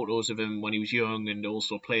showing photos of him when he was young and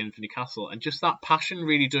also playing for Newcastle, and just that passion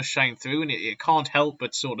really does shine through, and it can't help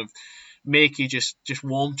but sort of make you just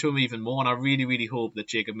warm to him even more. And I really, really hope that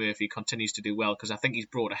Jacob Murphy continues to do well, because I think he's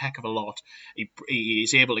brought a heck of a lot.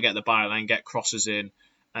 He's able to get the byline, get crosses in,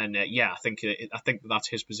 and I think that's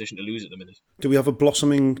his position to lose at the minute. Do we have a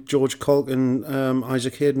blossoming George Caulkin,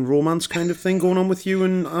 Isaac Hayden romance kind of thing going on with you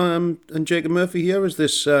and Jacob Murphy here? Is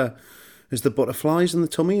this is the butterflies in the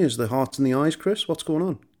tummy? Is the hearts in the eyes, Chris? What's going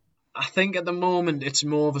on? I think at the moment it's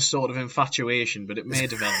more of a sort of infatuation, but it may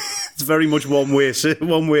develop. It's very much one-way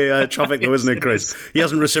traffic though, isn't it, Chris? He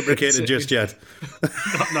hasn't reciprocated just yet.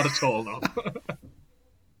 Not at all, no.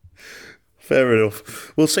 Fair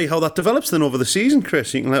enough. We'll see how that develops then over the season,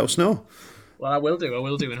 Chris. You can let us know. Well, I will do,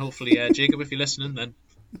 and hopefully, Jacob, if you're listening, then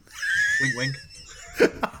wink, wink.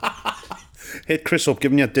 Hit Chris up,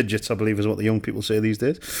 give him your digits, I believe is what the young people say these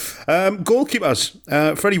days.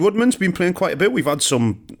 Goalkeepers. Freddie Woodman's been playing quite a bit. We've had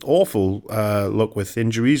some awful luck with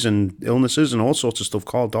injuries and illnesses and all sorts of stuff.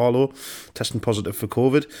 Carl Darlow testing positive for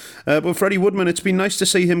COVID. But Freddie Woodman, it's been nice to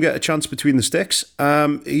see him get a chance between the sticks.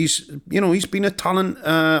 He's been a talent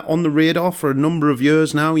on the radar for a number of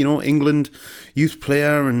years now. England youth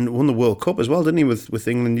player, and won the World Cup as well, didn't he, with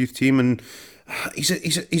England youth team? And he's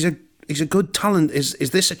a good talent.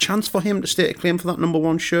 Is this a chance for him to stake a claim for that number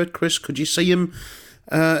one shirt, Chris? Could you see him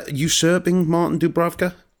usurping Martin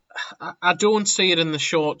Dubravka? I don't see it in the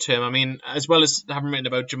short term. I mean, as well as having written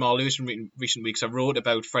about Jamal Lewis in recent weeks, I wrote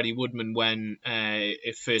about Freddie Woodman when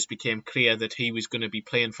it first became clear that he was going to be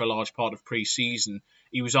playing for a large part of pre-season.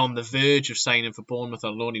 He was on the verge of signing for Bournemouth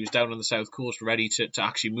on loan. He was down on the south coast ready to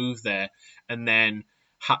actually move there. And then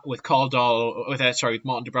with Martin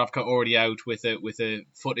Dubravka already out with a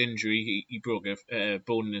foot injury, he broke a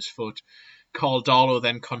bone in his foot. Carl Darlow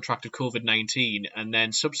then contracted COVID-19, and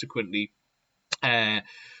then subsequently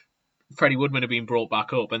Freddie Woodman had been brought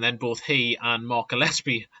back up, and then both he and Mark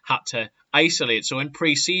Gillespie had to isolate. So in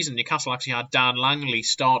pre-season, Newcastle actually had Dan Langley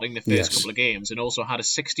starting the first couple of games, and also had a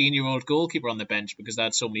 16-year-old goalkeeper on the bench because they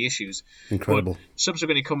had so many issues. Incredible. But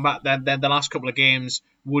subsequently come back, then the last couple of games,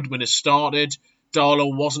 Woodman has started.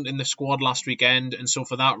 Darlow wasn't in the squad last weekend, and so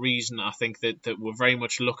for that reason, I think that we're very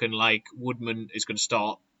much looking like Woodman is going to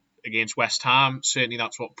start against West Ham. Certainly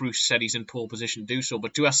that's what Bruce said, he's in pole position to do so.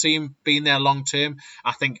 But do I see him being there long term?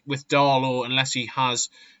 I think with Darlow, unless he has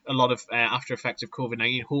a lot of after effects of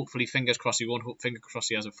COVID-19, hopefully, fingers crossed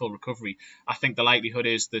he has a full recovery. I think the likelihood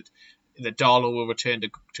is that Darlow will return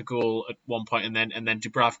to goal at one point, and then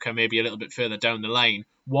Dubravka maybe a little bit further down the line.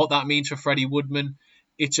 What that means for Freddie Woodman,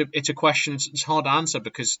 it's a question. It's hard to answer,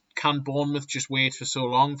 because can Bournemouth just wait for so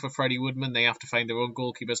long for Freddie Woodman? They have to find their own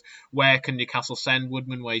goalkeepers. Where can Newcastle send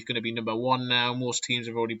Woodman, where he's going to be number one now? Most teams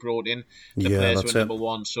have already brought in the players who are number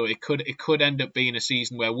one. So it could end up being a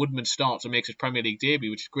season where Woodman starts and makes his Premier League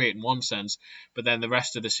debut, which is great in one sense, but then the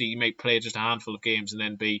rest of the season he may play just a handful of games and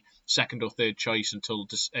then be second or third choice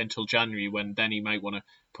until January, when then he might want to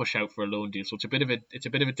push out for a loan deal. So it's a bit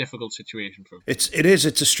of a difficult situation for him. It's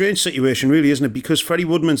a strange situation, really, isn't it? Because Freddie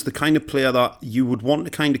Woodman's the kind of player that you would want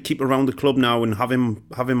to kind of keep around the club now and have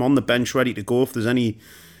him on the bench ready to go if there's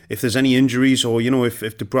any injuries, or if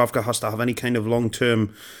Dubravka has to have any kind of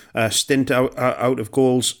long-term stint out of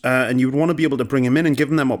goals, and you would want to be able to bring him in and give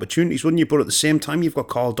him them opportunities, wouldn't you? But at the same time, you've got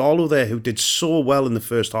Carl Darlow there, who did so well in the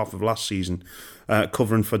first half of last season,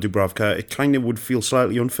 covering for Dubravka. It kind of would feel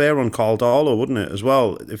slightly unfair on Carl Darlow, wouldn't it, as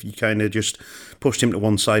well, if you kind of just pushed him to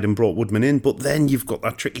one side and brought Woodman in. But then you've got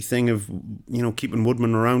that tricky thing of keeping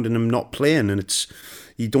Woodman around and him not playing, and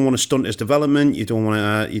you don't want to stunt his development. You don't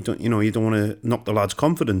want to knock the lad's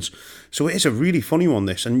confidence. So it is a really funny one,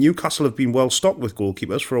 this. And Newcastle have been well stocked with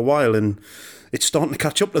goalkeepers for a while, and it's starting to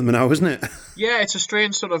catch up to them now, isn't it? Yeah, it's a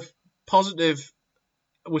strange sort of positive,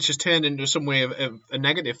 which has turned into some way of a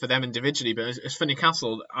negative for them individually. But as for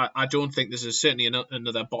Newcastle, I don't think this is certainly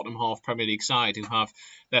another bottom half Premier League side who have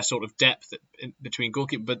their sort of depth between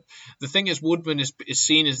goalkeepers. But the thing is, Woodman is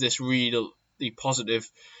seen as this real the positive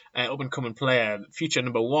up-and-coming player, future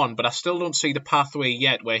number one, but I still don't see the pathway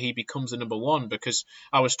yet where he becomes the number one, because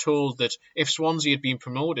I was told that if Swansea had been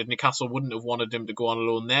promoted, Newcastle wouldn't have wanted him to go on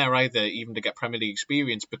loan there either, even to get Premier League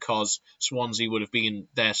experience, because Swansea would have been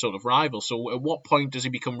their sort of rival. So at what point does he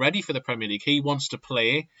become ready for the Premier League? He wants to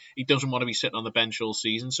play. He doesn't want to be sitting on the bench all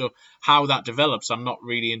season. So how that develops, I'm not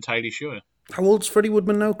really entirely sure. How old's Freddie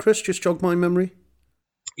Woodman now, Chris? Just jog my memory.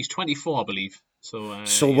 He's 24, I believe.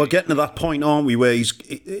 So we're getting to that point, aren't we, where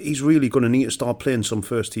he's really going to need to start playing some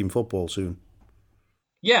first-team football soon.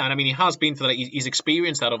 Yeah, and I mean, he has been for that. He's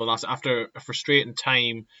experienced that over the last, after a frustrating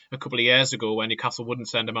time a couple of years ago when Newcastle wouldn't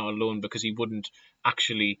send him out on loan because he wouldn't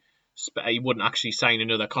actually sign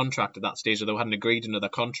another contract at that stage, or they hadn't agreed another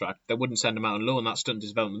contract. They wouldn't send him out on loan. That stunted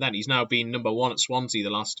his development then. He's now been number one at Swansea the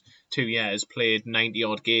last 2 years, played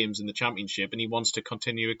 90-odd games in the Championship, and he wants to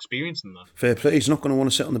continue experiencing that. Fair play. He's not going to want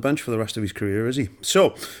to sit on the bench for the rest of his career, is he?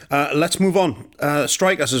 So, let's move on.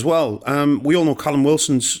 Strikers as well. We all know Callum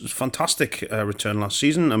Wilson's fantastic return last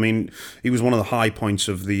season. I mean, he was one of the high points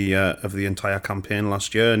of the entire campaign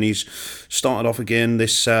last year, and he's started off again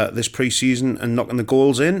this pre-season and knocking the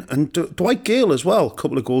goals in. And Dwight Gale as well, a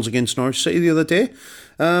couple of goals against Norwich City the other day.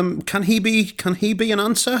 Can he be an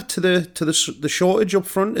answer to the shortage up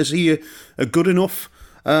front? Is he a good enough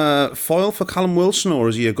foil for Callum Wilson, or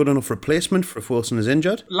is he a good enough replacement for if Wilson is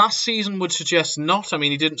injured? Last season would suggest not. I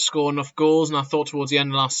mean, he didn't score enough goals, and I thought towards the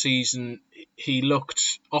end of last season he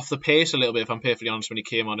looked off the pace a little bit, if I'm perfectly honest, when he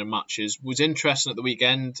came on in matches. Was interesting at the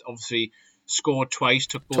weekend, obviously. Scored twice,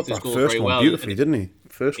 took both his goals very well. Beautifully, didn't he?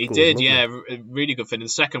 He did, yeah, really good finish. The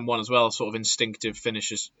second one as well, sort of instinctive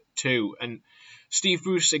finishes too. And Steve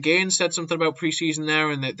Bruce again said something about pre-season there,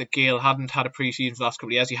 and that Gale hadn't had a pre-season for the last couple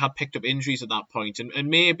of years. He had picked up injuries at that point, and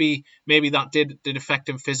maybe that did affect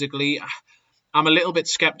him physically. I'm a little bit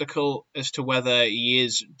sceptical as to whether he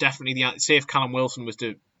is definitely say if Callum Wilson was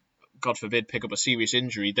to, God forbid, pick up a serious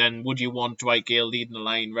injury, then would you want Dwight Gale leading the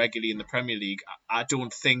line regularly in the Premier League? I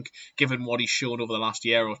don't think, given what he's shown over the last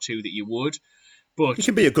year or two, that you would. But he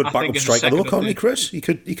could be a good backup striker though, can't he, Chris? He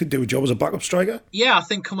could do a job as a backup striker. Yeah, I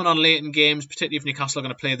think coming on late in games, particularly if Newcastle are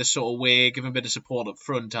going to play this sort of way, give him a bit of support up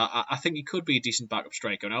front, I think he could be a decent backup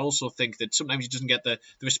striker. And I also think that sometimes he doesn't get the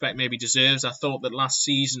respect maybe he deserves. I thought that last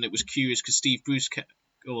season it was curious because Steve Bruce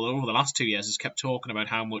over the last 2 years has kept talking about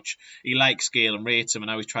how much he likes Gale and rates him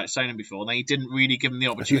and how he's tried to sign him before, and then he didn't really give him the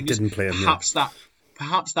opportunity. Didn't play him.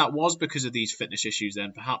 Perhaps that was because of these fitness issues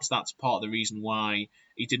then. Perhaps that's part of the reason why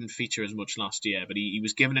he didn't feature as much last year. But he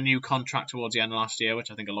was given a new contract towards the end of last year,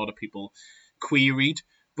 which I think a lot of people queried.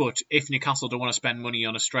 But if Newcastle don't want to spend money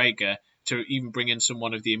on a striker to even bring in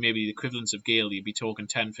someone of maybe the equivalence of Gale, you'd be talking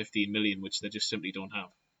 10, 15 million, which they just simply don't have.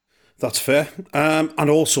 That's fair. And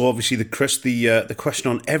also, obviously, the question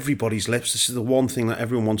on everybody's lips, this is the one thing that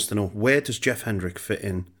everyone wants to know. Where does Jeff Hendrick fit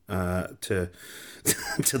in to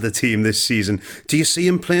the team this season? Do you see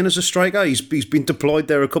him playing as a striker? He's been deployed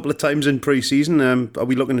there a couple of times in pre-season. Are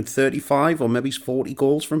we looking at 35 or maybe 40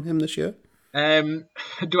 goals from him this year?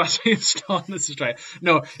 Do I see him starting as a striker?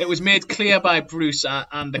 No, it was made clear by Bruce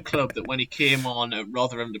and the club that when he came on at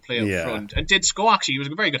Rotherham to play up front, and did score actually, he was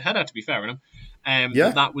a very good header to be fair on him.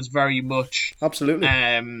 That was very much absolutely.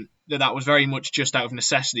 That was very much just out of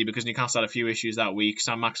necessity because Newcastle had a few issues that week.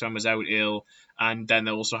 Sam Maximin was out ill, and then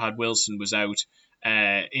they also had Wilson was out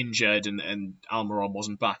injured, and Almiron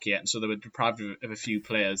wasn't back yet, and so they were deprived of a few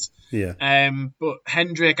players. Yeah. But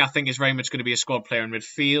Hendrick, I think, is very much going to be a squad player in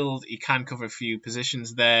midfield. He can cover a few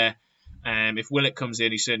positions there. If Willett comes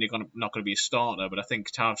in, he's certainly not going to be a starter, but I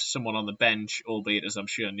think to have someone on the bench, albeit as I'm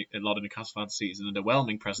sure a lot of Newcastle fans see, is an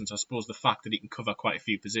underwhelming presence. I suppose the fact that he can cover quite a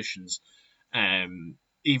few positions,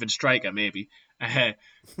 even striker maybe,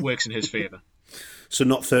 works in his favour. So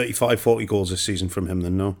not 35, 40 goals this season from him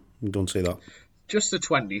then, no? Don't say that. Just the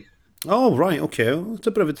 20. Oh, right, okay. Well, it's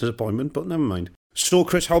a bit of a disappointment, but never mind. So,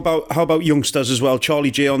 Chris, how about youngsters as well?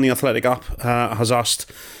 Charlie J on the Athletic app has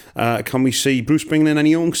asked, can we see Bruce bringing in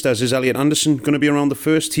any youngsters? Is Elliot Anderson going to be around the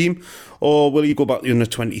first team, or will he go back to the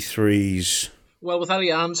under-23s? Well, with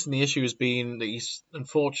Elliot Anderson, the issue has been that he's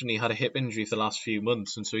unfortunately had a hip injury for the last few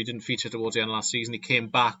months, and so he didn't feature towards the end of last season. He came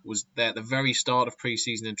back, was there at the very start of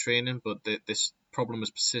pre-season and training, but this problem has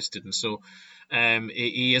persisted, and so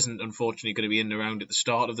he isn't unfortunately going to be in and around at the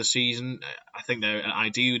start of the season. I think they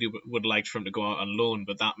ideally would like for him to go out on loan,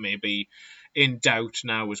 but that may be in doubt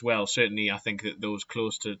now as well. Certainly, I think that those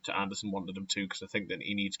close to Anderson wanted him to, because I think that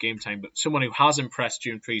he needs game time. But someone who has impressed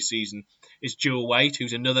during pre-season is Joe White,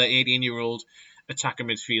 who's another 18-year-old attacker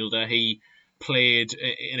midfielder. He played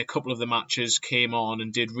in a couple of the matches, came on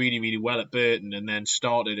and did really, really well at Burton, and then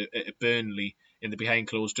started at Burnley in the behind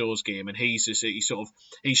closed doors game, and he's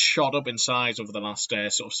shot up in size over the last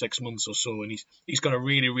sort of 6 months or so, and he's got a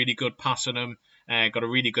really, really good pass on him. Got a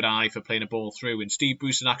really good eye for playing a ball through, and Steve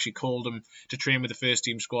Bruce had actually called him to train with the first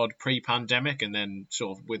team squad pre-pandemic, and then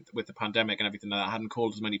sort of with the pandemic and everything like that, hadn't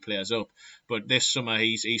called as many players up. But this summer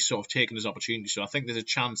he's sort of taken his opportunity, so I think there's a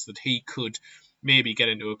chance that he could maybe get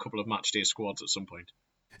into a couple of match day squads at some point.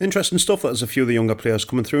 Interesting stuff. There's a few of the younger players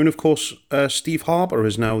coming through, and of course, Steve Harper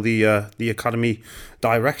is now the academy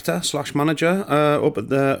director / manager up at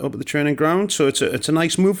the training ground. So it's a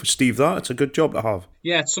nice move for Steve. It's a good job to have.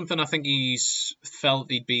 Yeah, it's something I think he's felt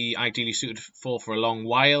he'd be ideally suited for a long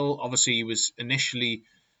while. Obviously, he was initially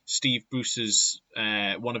Steve Bruce's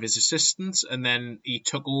one of his assistants, and then he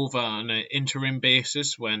took over on an interim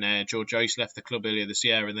basis when Joe Joyce left the club earlier this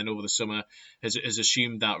year, and then over the summer has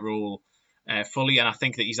assumed that role fully, and I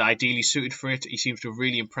think that he's ideally suited for it. He seems to have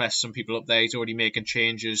really impressed some people up there. He's already making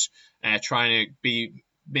changes, trying to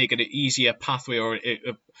make it an easier pathway, or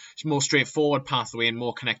a more straightforward pathway and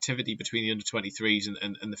more connectivity between the under-23s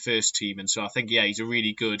and the first team. And so I think, he's a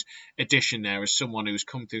really good addition there as someone who's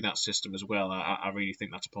come through that system as well. I really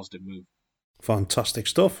think that's a positive move. Fantastic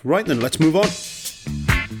stuff. Right then, let's move on.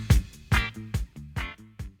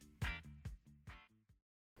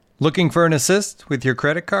 Looking for an assist with your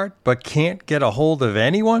credit card, but can't get a hold of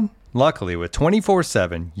anyone? Luckily, with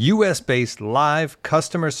 24/7 US-based live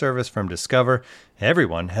customer service from Discover,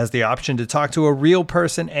 everyone has the option to talk to a real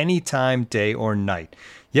person anytime, day or night.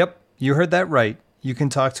 Yep, you heard that right. You can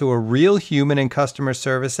talk to a real human in customer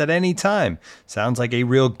service at any time. Sounds like a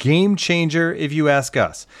real game changer if you ask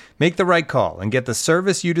us. Make the right call and get the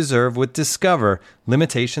service you deserve with Discover.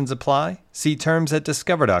 Limitations apply. See terms at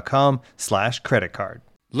discover.com/creditcard.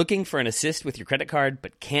 Looking for an assist with your credit card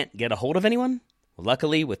but can't get a hold of anyone?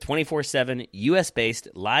 Luckily, with 24/7 US-based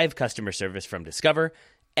live customer service from Discover,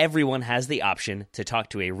 everyone has the option to talk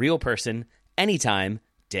to a real person anytime,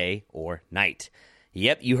 day or night.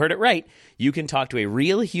 Yep, you heard it right. You can talk to a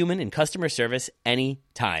real human in customer service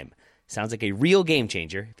anytime. Sounds like a real game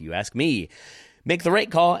changer, if you ask me. Make the right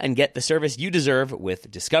call and get the service you deserve with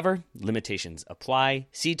Discover. Limitations apply.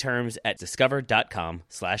 See terms at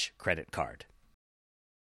discover.com/creditcard.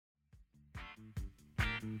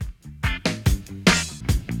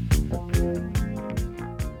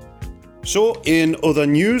 So, in other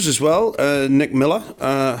news as well, Nick Miller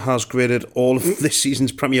has graded all of this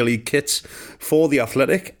season's Premier League kits for The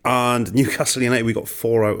Athletic, and Newcastle United, we got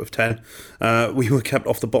 4 out of 10. We were kept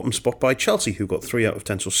off the bottom spot by Chelsea, who got 3 out of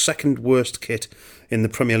 10, so second worst kit in the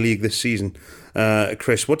Premier League this season.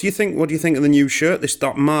 Chris, what do you think? What do you think of the new shirt?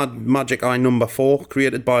 That mad Magic Eye number 4,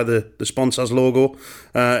 created by the sponsor's logo.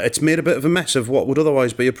 It's made a bit of a mess of what would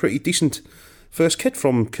otherwise be a pretty decent first kit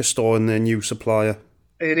from Castore and their new supplier.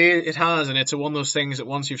 It has, and it's one of those things that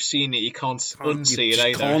once you've seen it, you can't unsee it either.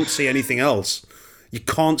 You can't see anything else. You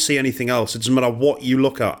can't see anything else. It doesn't matter what you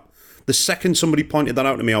look at. The second somebody pointed that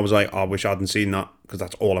out to me, I was like, I wish I hadn't seen that, because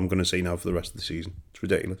that's all I'm going to see now for the rest of the season. It's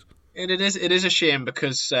ridiculous. It is a shame,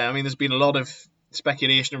 because, there's been a lot of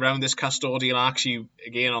speculation around this Castore deal. Actually,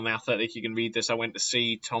 again, on The Athletic, you can read this. I went to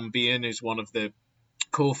see Tom Bean, who's one of the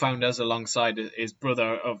co-founders alongside his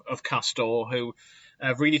brother of Castore, who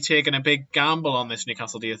have really taken a big gamble on this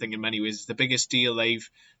Newcastle deal. I think in many ways it's the biggest deal they've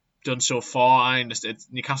done so far. I understand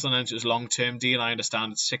Newcastle announced it's a long-term deal. I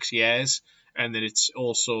understand it's 6 years, and that it's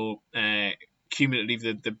also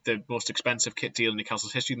cumulatively the most expensive kit deal in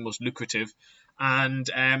Newcastle's history, the most lucrative. And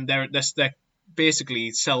they're basically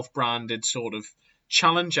self-branded sort of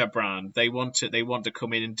challenger brand. They want to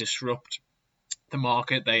come in and disrupt the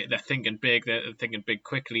market. They're thinking big. They're thinking big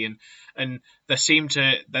quickly, and they seem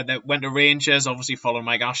to. They went to Rangers, obviously following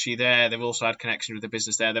Mike Ashley there. They've also had connection with the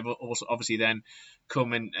business there. They've also obviously then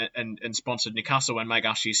come and sponsored Newcastle when Mike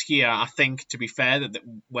Ashley's here. I think, to be fair, that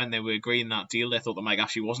when they were agreeing that deal, they thought that Mike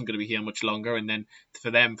Ashley wasn't going to be here much longer, and then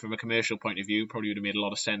for them, from a commercial point of view, probably would have made a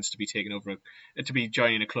lot of sense to be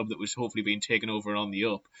joining a club that was hopefully being taken over on the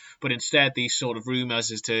up. But instead, these sort of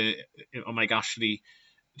rumours as to Mike Ashley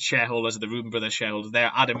shareholders of the Reuben Brothers shareholders, they're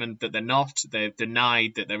adamant that they're not. They've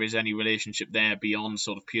denied that there is any relationship there beyond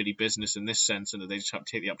sort of purely business in this sense, and that they just have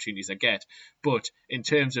to take the opportunities they get. But in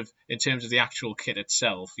terms of the actual kit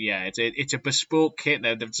itself, it's a bespoke kit.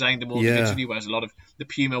 They've designed them all individually, whereas a lot of the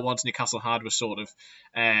Puma ones Newcastle had was sort of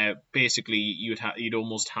basically you'd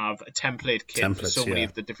almost have a template kit for so many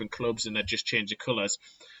of the different clubs, and they'd just change the colours.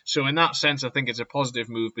 So in that sense, I think it's a positive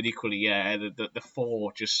move, but equally, the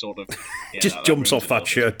 4 just sort of just jumps off that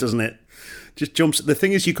shirt, doesn't it? just jumps. The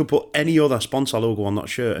thing is, you could put any other sponsor logo on that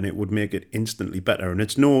shirt and it would make it instantly better. And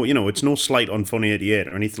it's no, it's no slight on Funny 88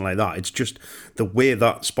 or anything like that. It's just the way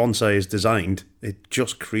that sponsor is designed. It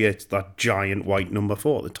just creates that giant white number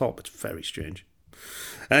 4 at the top. It's very strange.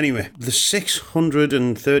 Anyway, the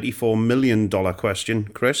 $634 million question,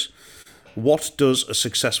 Chris. What does a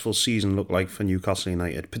successful season look like for Newcastle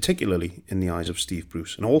United, particularly in the eyes of Steve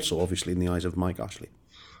Bruce, and also obviously in the eyes of Mike Ashley?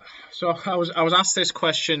 So I was asked this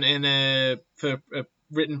question for a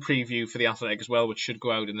written preview for The Athletic as well, which should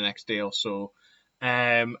go out in the next day or so.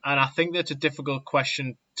 And I think that's a difficult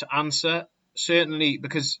question to answer, certainly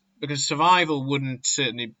because survival wouldn't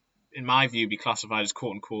certainly, in my view, be classified as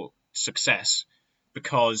quote-unquote success,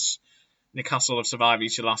 because Newcastle have survived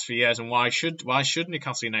each of the last few years, and why should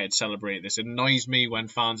Newcastle United celebrate this? It annoys me when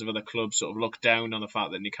fans of other clubs sort of look down on the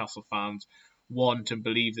fact that Newcastle fans want and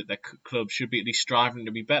believe that their club should be at least striving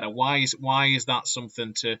to be better. Why is that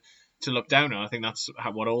something to look down on? I think that's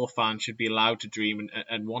what all fans should be allowed to dream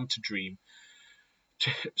and want to dream.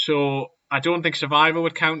 So I don't think survival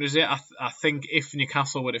would count as it. I think if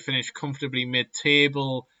Newcastle were to finish comfortably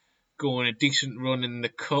mid-table, go on a decent run in the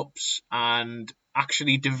cups, and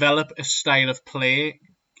actually develop a style of play,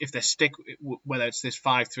 if they stick, whether it's this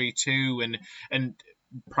 5-3-2 and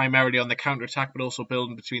primarily on the counter-attack, but also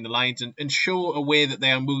building between the lines and show a way that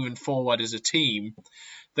they are moving forward as a team,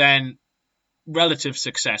 then relative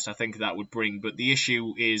success I think that would bring. But the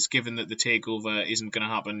issue is, given that the takeover isn't going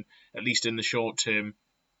to happen, at least in the short term,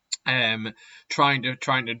 trying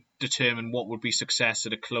to determine what would be success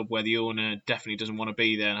at a club where the owner definitely doesn't want to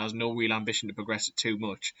be there and has no real ambition to progress it too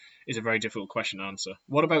much is a very difficult question to answer.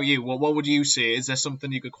 What about you? What would you say? Is there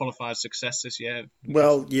something you could qualify as success this year?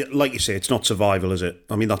 Well, yeah, like you say, it's not survival, is it?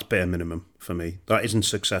 I mean, that's bare minimum for me. That isn't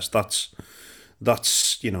success. That's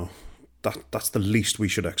that's the least we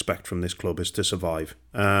should expect from this club, is to survive.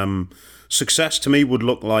 Success to me would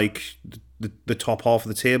look like the top half of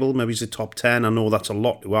the table, maybe it's the top 10. I know that's a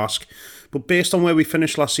lot to ask, but based on where we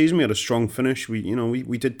finished last season, we had a strong finish.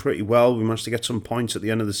 We did pretty well. We managed to get some points at the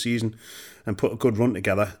end of the season and put a good run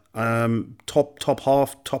together. Top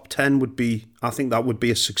half, top 10 would be, I think that would be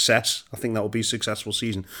a success. I think that would be a successful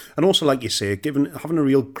season. And also, like you say, having a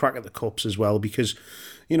real crack at the cups as well, because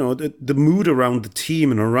the mood around the team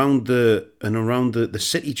and around the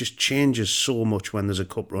city just changes so much when there's a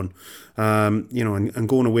cup run. And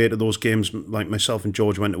going away to those games, like myself and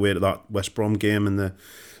George went away to that West Brom game in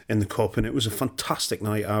the cup, and it was a fantastic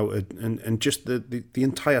night out, and just the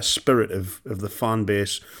entire spirit of the fan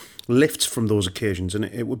base lifts from those occasions, and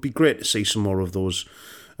it would be great to see some more of those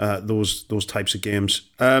types of games.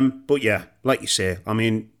 But yeah, like you say, I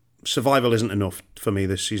mean, survival isn't enough for me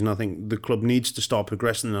this season. I think the club needs to start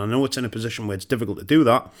progressing, and I know it's in a position where it's difficult to do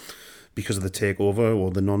that because of the takeover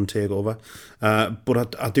or the non-takeover.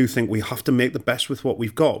 But I do think we have to make the best with what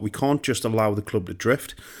we've got. We can't just allow the club to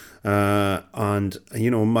drift. And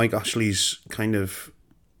Mike Ashley's kind of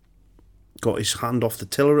got his hand off the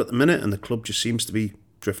tiller at the minute, and the club just seems to be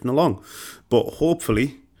drifting along. But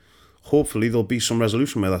hopefully there'll be some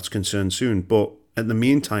resolution where that's concerned soon. But in the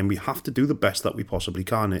meantime, we have to do the best that we possibly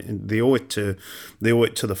can. And they owe it to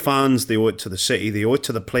the fans, they owe it to the city, they owe it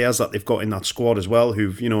to the players that they've got in that squad as well,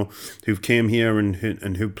 who've came here and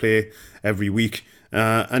who play every week.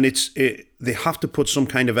 And they have to put some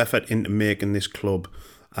kind of effort into making this club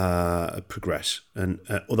progress. And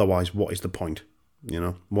otherwise, what is the point?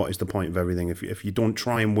 What is the point of everything? If you don't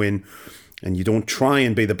try and win, and you don't try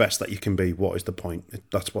and be the best that you can be, what is the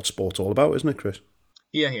point? That's what sport's all about, isn't it, Chris?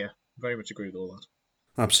 Yeah. Very much agree with all that.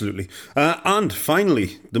 Absolutely. And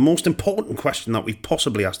finally, the most important question that we've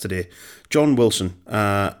possibly asked today, John Wilson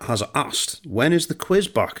has asked, when is the quiz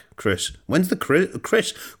back, Chris? When's the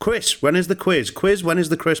Chris, when is the quiz? Quiz, when is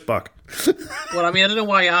the Chris back? Well, I mean, I don't know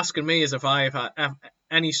why you're asking me as if I have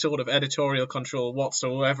any sort of editorial control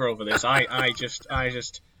whatsoever over this. I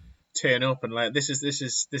just turn up and this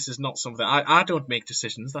is not something I don't make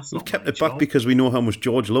decisions. That's not. We've kept it back because we know how much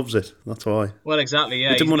George loves it. That's why. Well, exactly.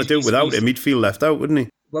 Yeah, we didn't want to do it without him. He'd feel left out, wouldn't he?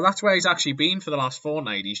 Well, that's where he's actually been for the last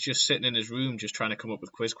fortnight. He's just sitting in his room, just trying to come up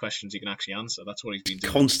with quiz questions he can actually answer. That's what he's been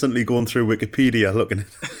doing. Constantly going through Wikipedia, looking at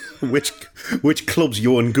which clubs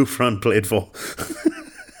Johan Gouffran played for.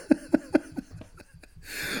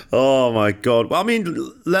 Oh my God! Well, I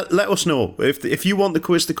mean, let us know if you want the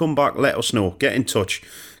quiz to come back. Let us know. Get in touch.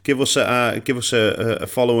 Give us a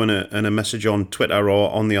follow and a message on Twitter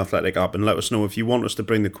or on the Athletic app, and let us know if you want us to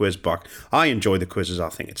bring the quiz back. I enjoy the quizzes. I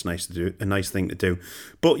think it's nice to do, a nice thing to do.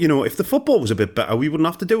 But if the football was a bit better, we wouldn't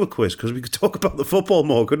have to do a quiz because we could talk about the football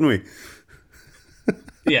more, couldn't we?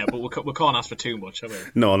 Yeah, but we can't ask for too much, have we?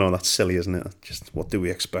 No, that's silly, isn't it? Just what do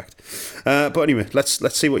we expect? But anyway,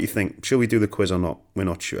 let's see what you think. Shall we do the quiz or not? We're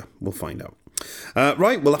not sure. We'll find out.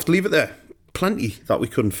 Right, we'll have to leave it there. Plenty that we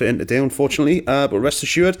couldn't fit in today, unfortunately, but rest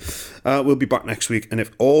assured, we'll be back next week, and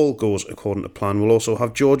if all goes according to plan, we'll also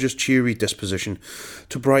have George's cheery disposition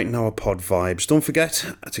to brighten our pod vibes. Don't forget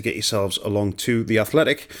to get yourselves along to The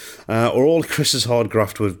Athletic, or all Chris's hard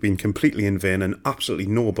graft would have been completely in vain, and absolutely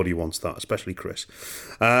nobody wants that, especially Chris.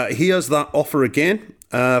 Here's that offer again.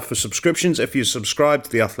 For subscriptions, if you subscribe to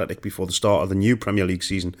The Athletic before the start of the new Premier League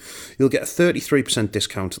season, you'll get a 33%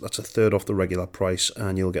 discount. That's a third off the regular price,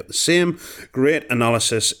 and you'll get the same great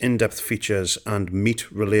analysis, in-depth features, and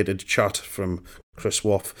meat-related chat from Chris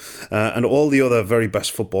Waff, and all the other very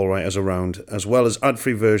best football writers around, as well as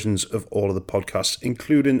ad-free versions of all of the podcasts,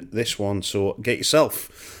 including this one. So get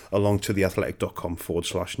yourself along to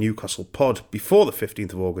theathletic.com/Newcastle pod before the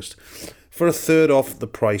 15th of August for a third off the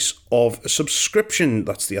price of a subscription.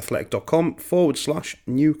 That's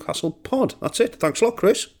theathletic.com/Newcastle pod. That's it. Thanks a lot,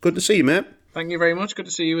 Chris. Good to see you, mate. Thank you very much. Good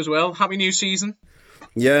to see you as well. Happy new season.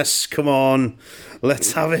 Yes, come on.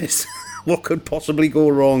 Let's have it. What could possibly go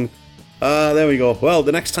wrong? There we go. Well,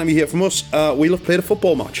 the next time you hear from us, we'll have played a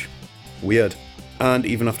football match. Weird. And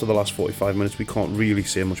even after the last 45 minutes, we can't really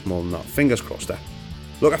say much more than that. Fingers crossed there.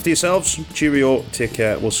 Look after yourselves. Cheerio. Take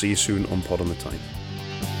care. We'll see you soon on Pod on the Time.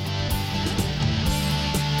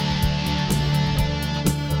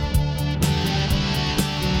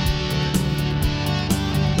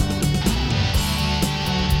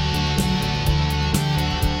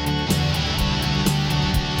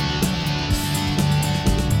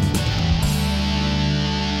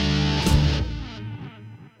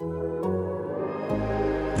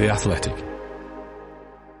 The Athletic.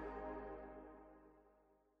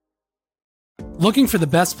 Looking for the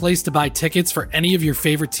best place to buy tickets for any of your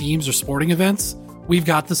favorite teams or sporting events? We've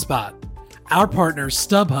got the spot. Our partner,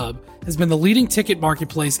 StubHub, has been the leading ticket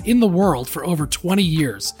marketplace in the world for over 20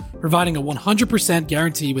 years, providing a 100%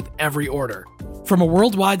 guarantee with every order. From a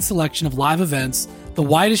worldwide selection of live events, the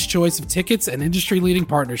widest choice of tickets, and industry-leading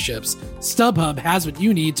partnerships, StubHub has what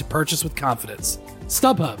you need to purchase with confidence.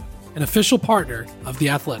 StubHub, an official partner of The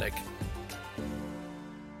Athletic.